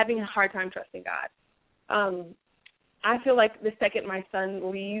daughter. I'm having a hard time trusting God. I feel like the second my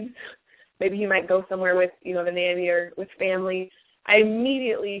son leaves, maybe he might go somewhere with, the nanny or with family, I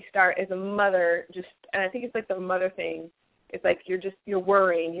immediately start as a mother and I think it's like the mother thing. It's like you're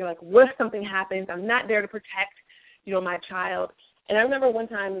worrying. You're like, what if something happens? I'm not there to protect, my child. And I remember one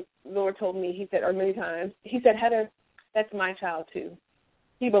time the Lord told me, he said, or many times, he said, Heather, that's my child too.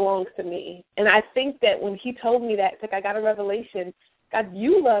 He belongs to me. And I think that when he told me that, it's like I got a revelation. God,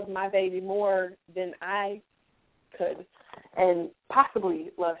 you love my baby more than I could and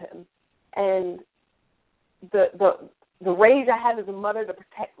possibly love him. And the rage I have as a mother to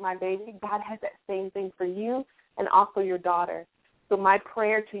protect my baby, God has that same thing for you and also your daughter. So my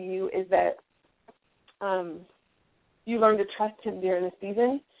prayer to you is that you you learn to trust him during the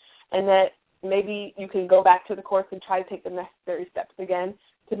season, and that maybe you can go back to the course and try to take the necessary steps again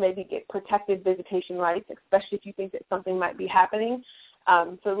to maybe get protected visitation rights, especially if you think that something might be happening.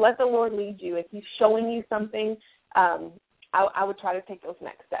 So let the Lord lead you. If he's showing you something, I would try to take those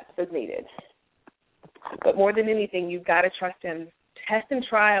next steps as needed. But more than anything, you've got to trust him. Tests and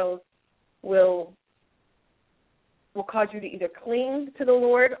trials will cause you to either cling to the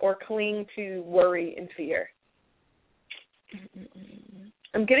Lord or cling to worry and fear.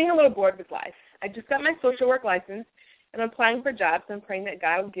 I'm getting a little bored with life. I just got my social work license, and I'm applying for jobs. I'm praying that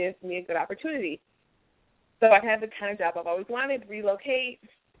God will give me a good opportunity. So I have the kind of job I've always wanted, relocate,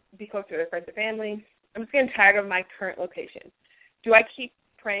 be closer to friends and family. I'm just getting tired of my current location. Do I keep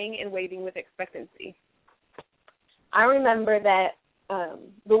praying and waiting with expectancy? I remember that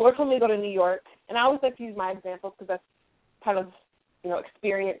the Lord told me to go to New York, and I always like to use my example because that's kind of,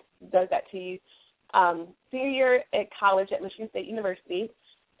 experience does that to you. Senior year at college at Michigan State University,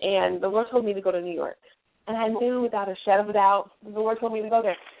 and the Lord told me to go to New York. And I knew without a shadow of a doubt the Lord told me to go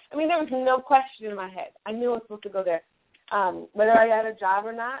there. I mean, there was no question in my head. I knew I was supposed to go there. Whether I had a job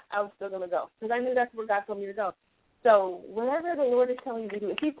or not, I was still going to go because I knew that's where God told me to go. So whatever the Lord is telling you to do,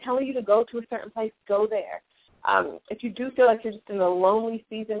 if he's telling you to go to a certain place, go there. If you do feel like you're just in a lonely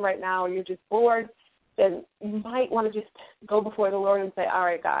season right now or you're just bored, then you might want to just go before the Lord and say, all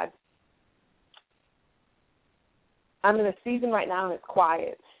right, God, I'm in a season right now and it's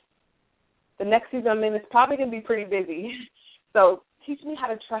quiet. The next season I'm in is probably going to be pretty busy. So teach me how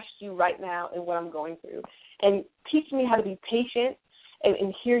to trust you right now in what I'm going through. And teach me how to be patient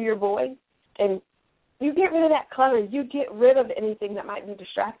and hear your voice. And you get rid of that clutter. You get rid of anything that might be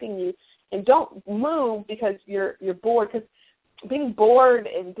distracting you. And don't move because you're bored. Because being bored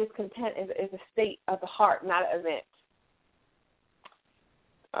and discontent is a state of the heart, not an event.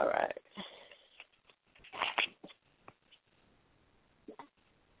 All right.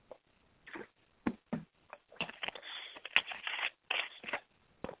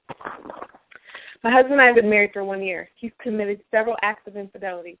 My husband and I have been married for 1 year. He's committed several acts of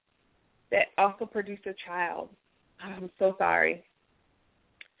infidelity that also produced a child. I'm so sorry.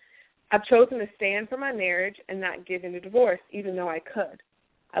 I've chosen to stand for my marriage and not give in to divorce, even though I could.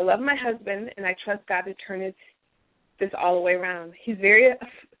 I love my husband, and I trust God to turn this all the way around. He's very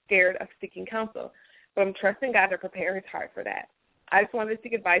scared of seeking counsel, but I'm trusting God to prepare his heart for that. I just wanted to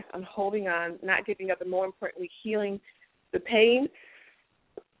seek advice on holding on, not giving up, and more importantly, healing the pain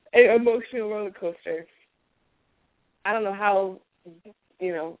and emotional roller coaster. I don't know how,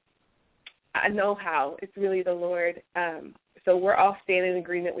 I know how. It's really the Lord. So we're all standing in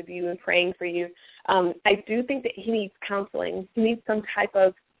agreement with you and praying for you. I do think that he needs counseling. He needs some type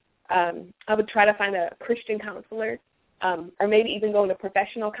of, I would try to find a Christian counselor or maybe even go into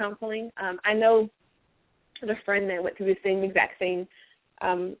professional counseling. I know a friend that went through the same exact thing,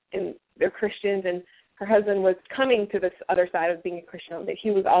 and they're Christians, and her husband was coming to this other side of being a Christian, that he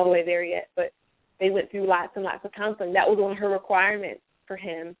was all the way there yet, but they went through lots and lots of counseling. That was one of her requirements for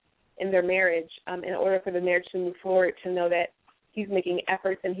him in their marriage, in order for the marriage to move forward, to know that he's making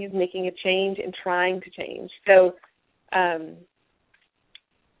efforts and he's making a change and trying to change. So,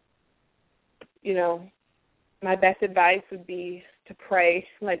 my best advice would be to pray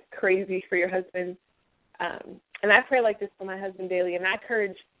like crazy for your husband. And I pray like this for my husband daily, and I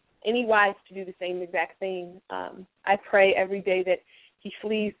encourage any wife to do the same exact thing. I pray every day that he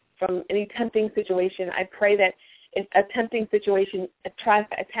flees from any tempting situation. I pray that if a tempting situation tries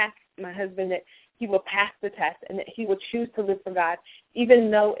to attack my husband, that he will pass the test and that he will choose to live for God, even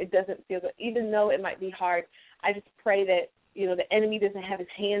though it doesn't feel good, even though it might be hard. I just pray that, the enemy doesn't have his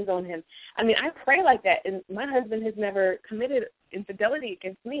hands on him. I mean, I pray like that, and my husband has never committed infidelity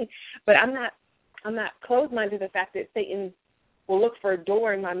against me, but I'm not closed-minded to the fact that Satan will look for a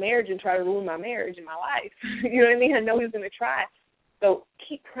door in my marriage and try to ruin my marriage and my life. You know what I mean? I know he's going to try. So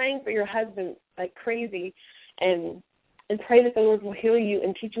keep praying for your husband like crazy, and pray that the Lord will heal you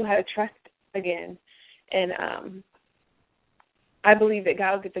and teach you how to trust again. And I believe that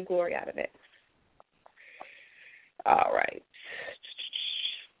God will get the glory out of it. All right.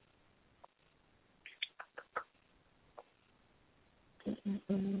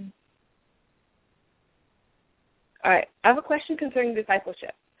 All right, I have a question concerning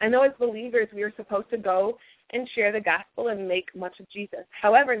discipleship. I know as believers we are supposed to go and share the gospel and make much of Jesus.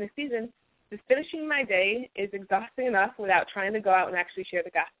 However, in this season, just finishing my day is exhausting enough without trying to go out and actually share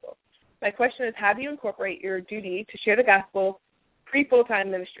the gospel. My question is, how do you incorporate your duty to share the gospel pre-full-time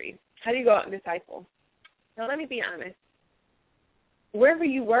ministry? How do you go out and disciple? Now, let me be honest. Wherever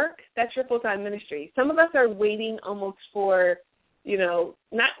you work, that's your full-time ministry. Some of us are waiting almost for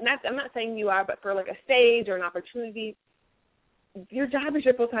I'm not saying you are, but for like a stage or an opportunity, your job is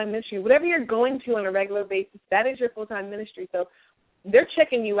your full-time ministry. Whatever you're going to on a regular basis, that is your full-time ministry. So they're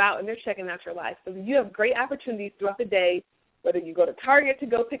checking you out and they're checking out your life. So you have great opportunities throughout the day, whether you go to Target to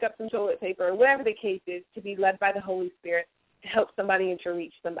go pick up some toilet paper or whatever the case is, to be led by the Holy Spirit to help somebody and to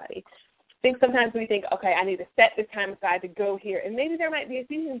reach somebody. I think sometimes we think, okay, I need to set this time aside to go here, and maybe there might be a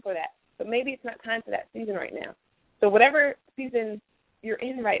season for that, but maybe it's not time for that season right now. So whatever season you're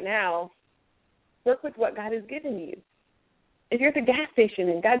in right now, work with what God has given you. If you're at the gas station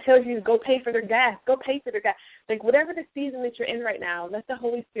and God tells you to go pay for their gas, go pay for their gas. Like whatever the season that you're in right now, let the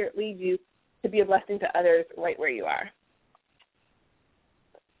Holy Spirit lead you to be a blessing to others right where you are.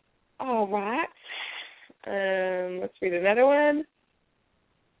 All right. Let's read another one.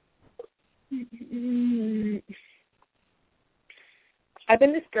 I've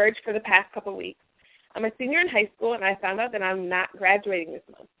been discouraged for the past couple of weeks. I'm a senior in high school, and I found out that I'm not graduating this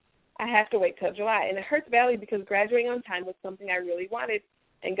month. I have to wait till July, and it hurts badly because graduating on time was something I really wanted,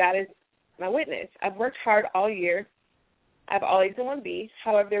 and God is my witness. I've worked hard all year. I have all A's and 1B.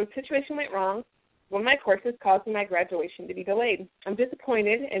 However, the situation went wrong. One of my courses causing my graduation to be delayed. I'm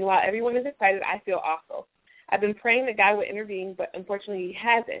disappointed, and while everyone is excited, I feel awful. I've been praying that God would intervene, but unfortunately he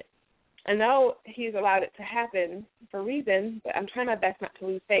hasn't. I know he's allowed it to happen for a reason, but I'm trying my best not to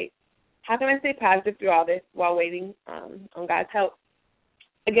lose faith. How can I stay positive through all this while waiting on God's help?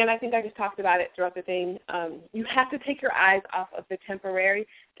 Again, I think I just talked about it throughout the thing. You have to take your eyes off of the temporary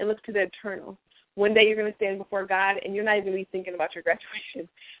and look to the eternal. One day you're going to stand before God, and you're not even going to be thinking about your graduation.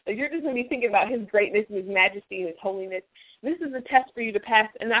 Like you're just going to be thinking about his greatness and his majesty and his holiness. This is a test for you to pass,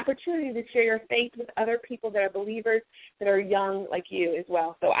 an opportunity to share your faith with other people that are believers, that are young like you as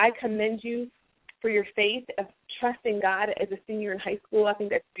well. So I commend you for your faith of trusting God as a senior in high school. I think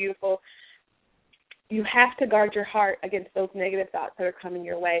that's beautiful. You have to guard your heart against those negative thoughts that are coming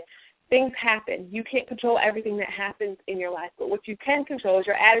your way. Things happen. You can't control everything that happens in your life, but what you can control is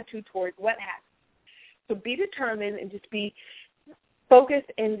your attitude towards what happens. So be determined and just be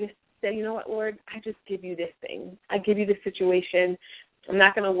focused and just say, you know what, Lord, I just give you this thing. I give you this situation. I'm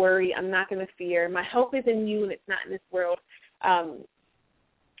not going to worry. I'm not going to fear. My hope is in you, and it's not in this world.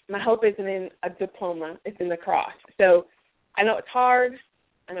 My hope isn't in a diploma. It's in the cross. So I know it's hard.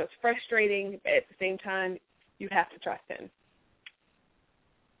 I know it's frustrating, but at the same time, you have to trust him.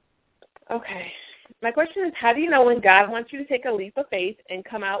 Okay. My question is, how do you know when God wants you to take a leap of faith and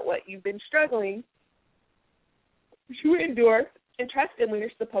come out what you've been struggling to endure and trust him when you're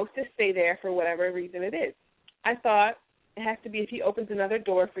supposed to stay there for whatever reason it is? I thought it has to be if he opens another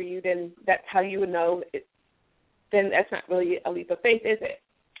door for you, then that's how you would know it. Then that's not really a leap of faith, is it?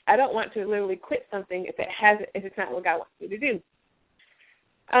 I don't want to literally quit something if it's not what God wants me to do.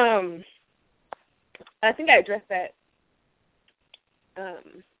 I think I addressed that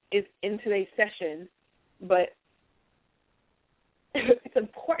is in today's session, but it's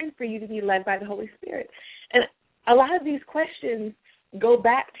important for you to be led by the Holy Spirit. And a lot of these questions go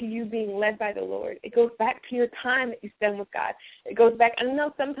back to you being led by the Lord. It goes back to your time that you spend with God. It goes back. I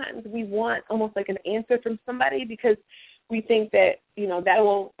know sometimes we want almost like an answer from somebody because we think that, that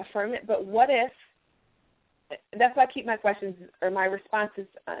will affirm it. But what if, that's why I keep my questions or my responses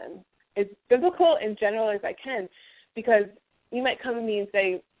as biblical and general as I can, because you might come to me and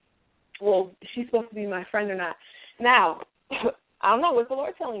say, well, she's supposed to be my friend or not. Now, I don't know. What's the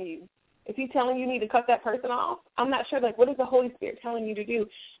Lord telling you? Is he telling you need to cut that person off? I'm not sure. What is the Holy Spirit telling you to do?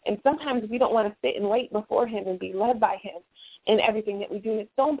 And sometimes we don't want to sit and wait before him and be led by him in everything that we do. And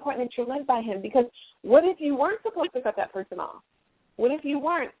it's so important that you're led by him, because what if you weren't supposed to cut that person off? What if you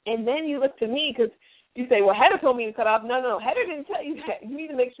weren't? And then you look to me because you say, well, Heather told me to cut off. No, Heather didn't tell you that. You need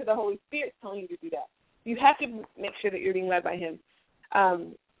to make sure the Holy Spirit's telling you to do that. You have to make sure that you're being led by him.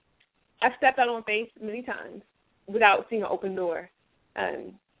 I've stepped out on faith many times without seeing an open door.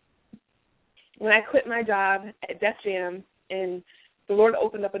 When I quit my job at Def Jam and the Lord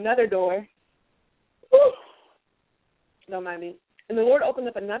opened up another door, don't mind me, and the Lord opened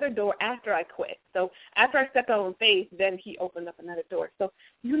up another door after I quit. So after I stepped out on faith, then he opened up another door. So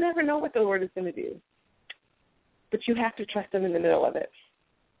you never know what the Lord is going to do, but you have to trust him in the middle of it.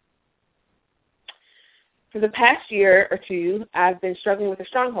 For the past year or two, I've been struggling with a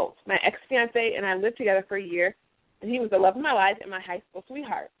stronghold. My ex-fiancé and I lived together for a year, and he was the love of my life and my high school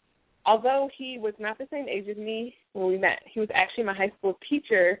sweetheart. Although he was not the same age as me when we met, he was actually my high school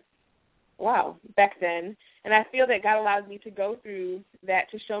teacher, back then. And I feel that God allowed me to go through that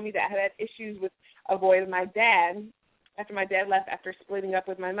to show me that I had issues with a boy with my dad after my dad left after splitting up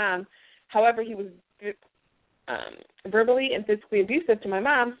with my mom. However, he was verbally and physically abusive to my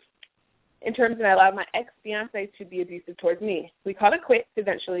mom. in terms that I allowed my ex-fiancé to be abusive towards me. We called it quits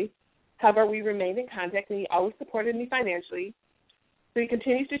eventually. However, we remained in contact, and he always supported me financially. So he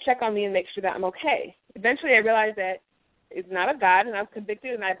continues to check on me and make sure that I'm okay. Eventually, I realized that it's not of God, and I was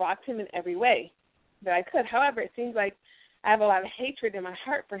convicted, and I blocked him in every way that I could. However, it seems like I have a lot of hatred in my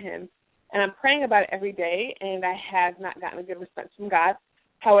heart for him, and I'm praying about it every day, and I have not gotten a good response from God.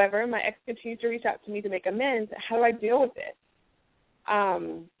 However, my ex continues to reach out to me to make amends. How do I deal with it?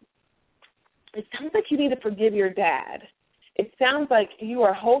 It sounds like you need to forgive your dad. It sounds like you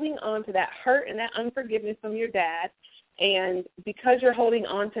are holding on to that hurt and that unforgiveness from your dad, and because you're holding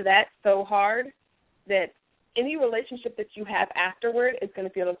on to that so hard that any relationship that you have afterward is going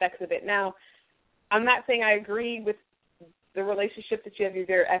to feel the effects of it. Now, I'm not saying I agree with the relationship that you have with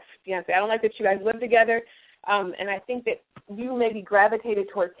your ex-fiancé. I don't like that you guys live together, and I think that you maybe gravitated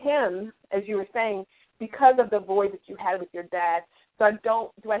towards him, as you were saying, because of the void that you had with your dad. So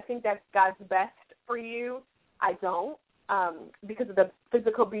do I think that's God's best for you? I don't, because of the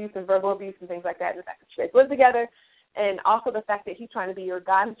physical abuse and verbal abuse and things like that, and the fact that you guys live together, and also the fact that he's trying to be your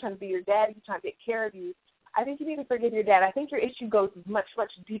God, he's trying to be your dad, he's trying to take care of you. I think you need to forgive your dad. I think your issue goes much,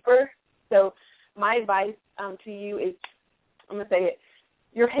 much deeper. So my advice to you is, I'm going to say it,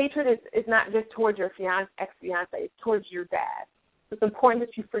 your hatred is not just towards your ex-fiancé, it's towards your dad. It's important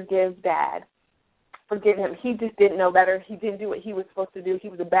that you forgive dad. Forgive him. He just didn't know better. He didn't do what he was supposed to do. He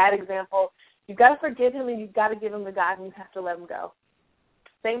was a bad example. You've got to forgive him, and you've got to give him to God, and you have to let him go.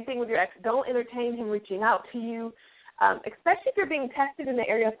 Same thing with your ex. Don't entertain him reaching out to you, especially if you're being tested in the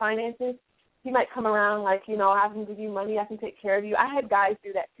area of finances. He might come around like, I can give you money, I can take care of you. I had guys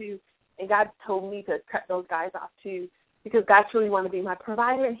do that too, and God told me to cut those guys off too, because God truly wanted to be my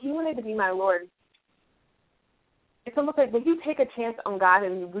provider, and he wanted to be my Lord. It's almost like, will you take a chance on God,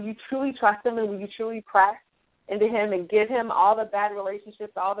 and will you truly trust him, and will you truly press into him and give him all the bad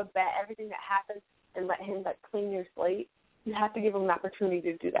relationships, everything that happens, and let him clean your slate? You have to give him an opportunity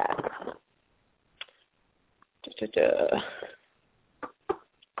to do that.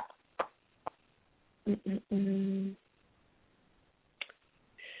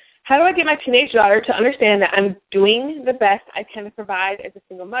 How do I get my teenage daughter to understand that I'm doing the best I can to provide as a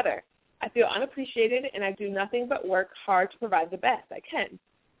single mother? I feel unappreciated, and I do nothing but work hard to provide the best I can.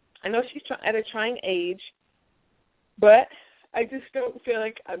 I know she's at a trying age, but I just don't feel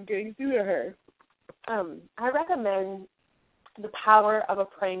like I'm getting through to her. I recommend The Power of a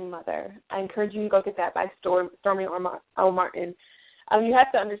Praying Mother. I encourage you to go get that by Stormy O. Martin. You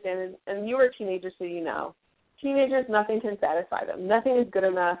have to understand, and you were a teenager, so you know. Teenagers, nothing can satisfy them. Nothing is good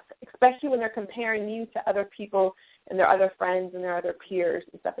enough, especially when they're comparing you to other people and their other friends and their other peers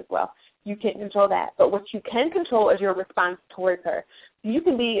and stuff as well. You can't control that. But what you can control is your response towards her. You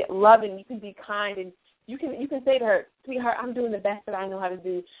can be loving, you can be kind, and you can say to her, sweetheart, I'm doing the best that I know how to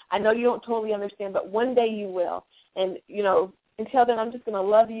do. I know you don't totally understand, but one day you will. And, until then, I'm just going to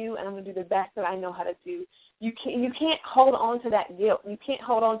love you, and I'm going to do the best that I know how to do. You can't hold on to that guilt. You can't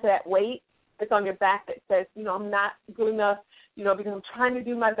hold on to that weight that's on your back that says, I'm not good enough, because I'm trying to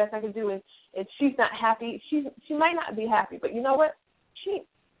do my best I can do, and she's not happy. She might not be happy, but you know what? She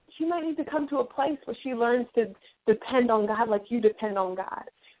might need to come to a place where she learns to depend on God like you depend on God.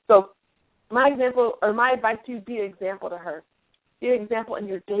 So my advice to you, be an example to her. Be an example in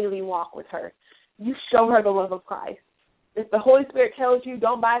your daily walk with her. You show her the love of Christ. If the Holy Spirit tells you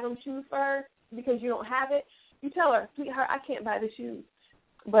don't buy them shoes for her because you don't have it, you tell her, sweetheart, I can't buy the shoes.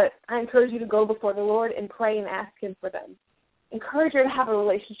 But I encourage you to go before the Lord and pray and ask him for them. Encourage her to have a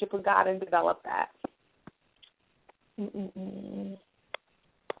relationship with God and develop that. All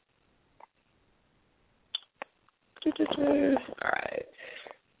right.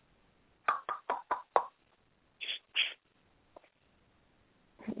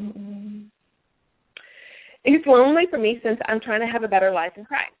 It's lonely for me since I'm trying to have a better life in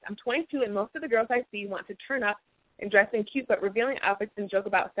Christ. I'm 22, and most of the girls I see want to turn up and dressing cute but revealing outfits and joke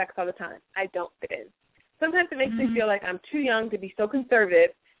about sex all the time. I don't fit in. Sometimes it makes me feel like I'm too young to be so conservative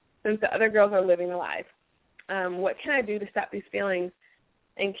since the other girls are living a life. What can I do to stop these feelings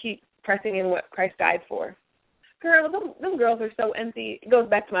and keep pressing in what Christ died for? Girl, them girls are so empty. It goes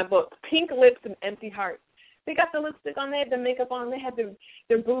back to my book, Pink Lips and Empty Hearts. They got the lipstick on, they have the makeup on, they have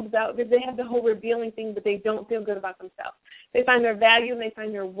their boobs out, they have the whole revealing thing, but they don't feel good about themselves. They find their value and they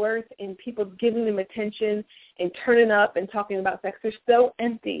find their worth in people giving them attention and turning up and talking about sex. They're so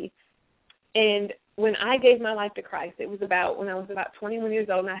empty. And when I gave my life to Christ, it was when I was about 21 years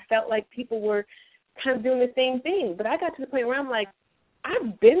old, and I felt like people were kind of doing the same thing. But I got to the point where I'm like,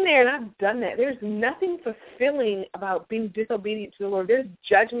 I've been there and I've done that. There's nothing fulfilling about being disobedient to the Lord. There's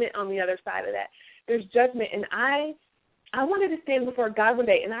judgment on the other side of that. There's judgment, and I I wanted to stand before God one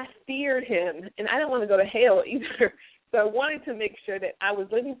day, and I feared him, and I didn't want to go to hell either. So I wanted to make sure that I was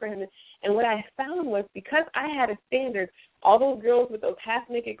living for him. And what I found was because I had a standard, all those girls with those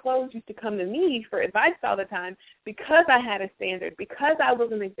half-naked clothes used to come to me for advice all the time because I had a standard, because I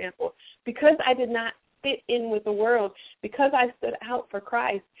was an example, because I did not fit in with the world, because I stood out for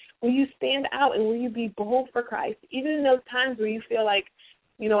Christ. Will you stand out and will you be bold for Christ? Even in those times where you feel like,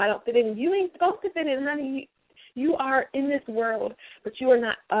 I don't fit in. You ain't supposed to fit in, honey. You are in this world, but you are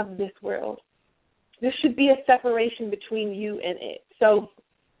not of this world. There should be a separation between you and it. So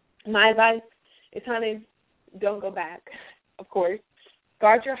my advice is, honey, don't go back, of course.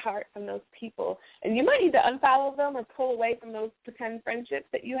 Guard your heart from those people. And you might need to unfollow them or pull away from those pretend friendships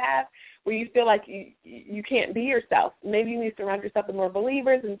that you have where you feel like you can't be yourself. Maybe you need to surround yourself with more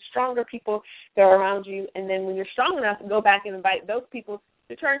believers and stronger people that are around you. And then when you're strong enough, go back and invite those people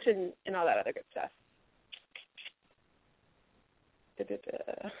to church and all that other good stuff.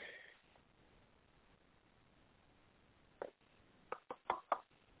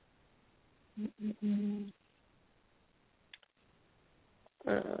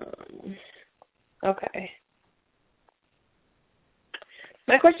 Okay.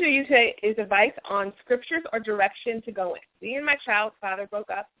 My question to you today is advice on scriptures or direction to go in. Me and my child's father broke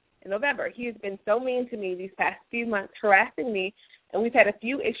up in November. He has been so mean to me these past few months, harassing me, and we've had a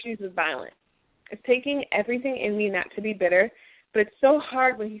few issues with violence. It's taking everything in me not to be bitter, but it's so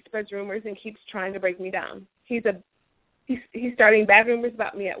hard when he spreads rumors and keeps trying to break me down. He's starting bad rumors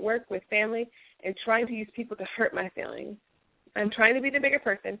about me at work, with family, and trying to use people to hurt my feelings. I'm trying to be the bigger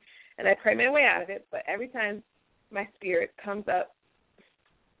person, and I pray my way out of it, but every time my spirit comes up,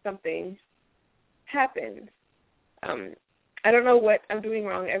 something happens. I don't know what I'm doing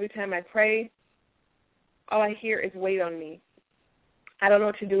wrong. Every time I pray, all I hear is wait on me. I don't know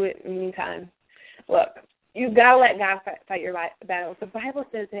what to do in the meantime. Look, you've got to let God fight your battles. The Bible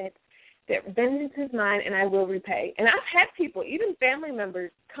says that vengeance is mine and I will repay. And I've had people, even family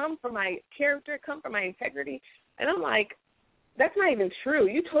members, come for my character, come for my integrity, and I'm like, that's not even true.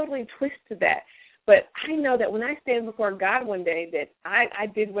 You totally twisted that. But I know that when I stand before God one day that I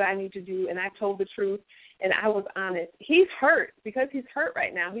did what I need to do and I told the truth and I was honest. He's hurt because he's hurt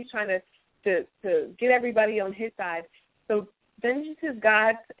right now. He's trying to get everybody on his side. So vengeance is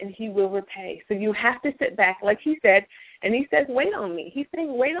God's and he will repay. So you have to sit back, like he said, and he says, wait on me. He's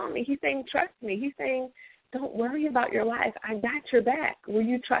saying, wait on me. He's saying, trust me. He's saying, don't worry about your life. I got your back. Will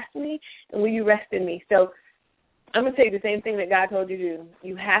you trust me and will you rest in me? So I'm going to tell you the same thing that God told you to do.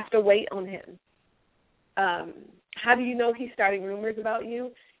 You have to wait on him. How do you know he's starting rumors about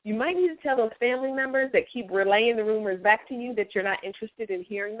you? You might need to tell those family members that keep relaying the rumors back to you that you're not interested in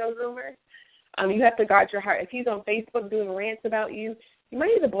hearing those rumors. You have to guard your heart. If he's on Facebook doing rants about you, you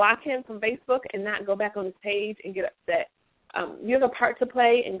might need to block him from Facebook and not go back on his page and get upset. You have a part to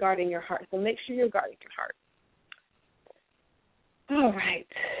play in guarding your heart, so make sure you're guarding your heart. All right.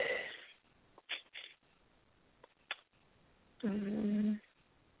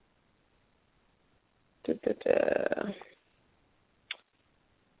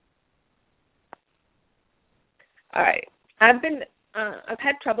 All right. I've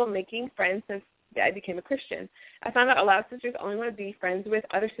had trouble making friends since I became a Christian. I found out a lot of sisters only want to be friends with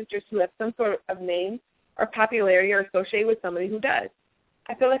other sisters who have some sort of name or popularity or associated with somebody who does.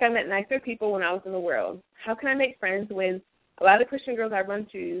 I feel like I met nicer people when I was in the world. How can I make friends when a lot of Christian girls I run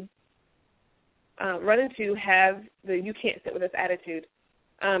into have the you can't sit with us attitude?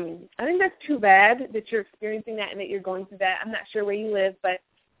 I think that's too bad that you're experiencing that and that you're going through that. I'm not sure where you live, but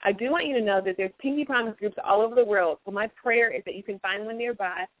I do want you to know that there's Pinky Promise groups all over the world. So my prayer is that you can find one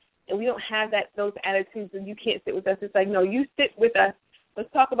nearby, and we don't have those attitudes and you can't sit with us. It's like, no, you sit with us.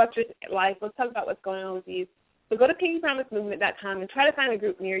 Let's talk about your life. Let's talk about what's going on with you. So go to pinkypromisemovement.com and try to find a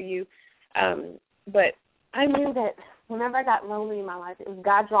group near you. But I knew that whenever I got lonely in my life, it was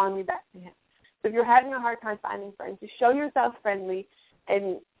God drawing me back to him. So if you're having a hard time finding friends, just show yourself friendly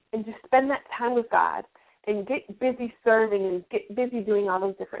and just spend that time with God and get busy serving and get busy doing all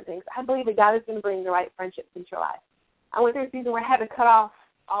those different things. I believe that God is going to bring the right friendships into your life. I went through a season where I had to cut off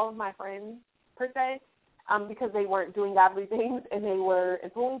all of my friends, per se, because they weren't doing godly things and they were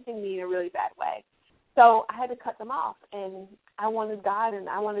influencing me in a really bad way. So I had to cut them off, and I wanted God, and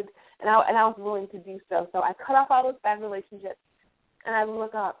I was willing to do so. So I cut off all those bad relationships, and I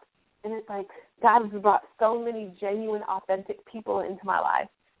look up, and it's like God has brought so many genuine, authentic people into my life.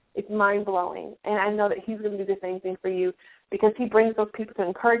 It's mind-blowing, and I know that he's going to do the same thing for you because he brings those people to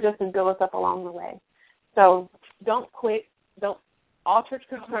encourage us and build us up along the way. So don't quit. All church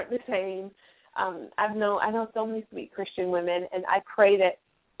girls aren't the same. I know so many sweet Christian women, and I pray that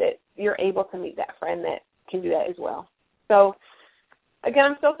you're able to meet that friend that can do that as well. So, again,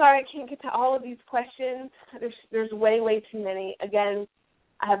 I'm so sorry I can't get to all of these questions. There's way too many. Again,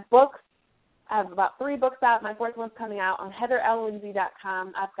 I have books. I have about 3 books out. My 4th one's coming out on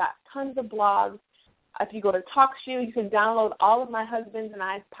heatherllindsey.com. I've got tons of blogs. If you go to TalkShoe, you can download all of my husband's and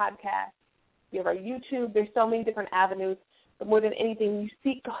I's podcasts. You have our YouTube. There's so many different avenues. But more than anything, you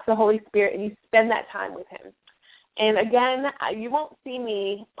seek the Holy Spirit and you spend that time with him. And again, you won't see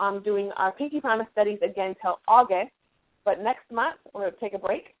me doing our Pinky Promise studies again until August. But next month, we're going to take a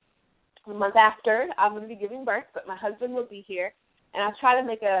break. The month after, I'm going to be giving birth, but my husband will be here. And I'll try to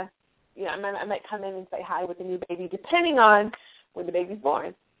make I might come in and say hi with the new baby, depending on when the baby's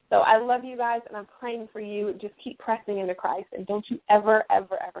born. So I love you guys, and I'm praying for you. Just keep pressing into Christ, and don't you ever,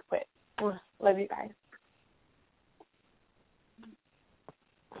 ever, ever quit. Love you guys.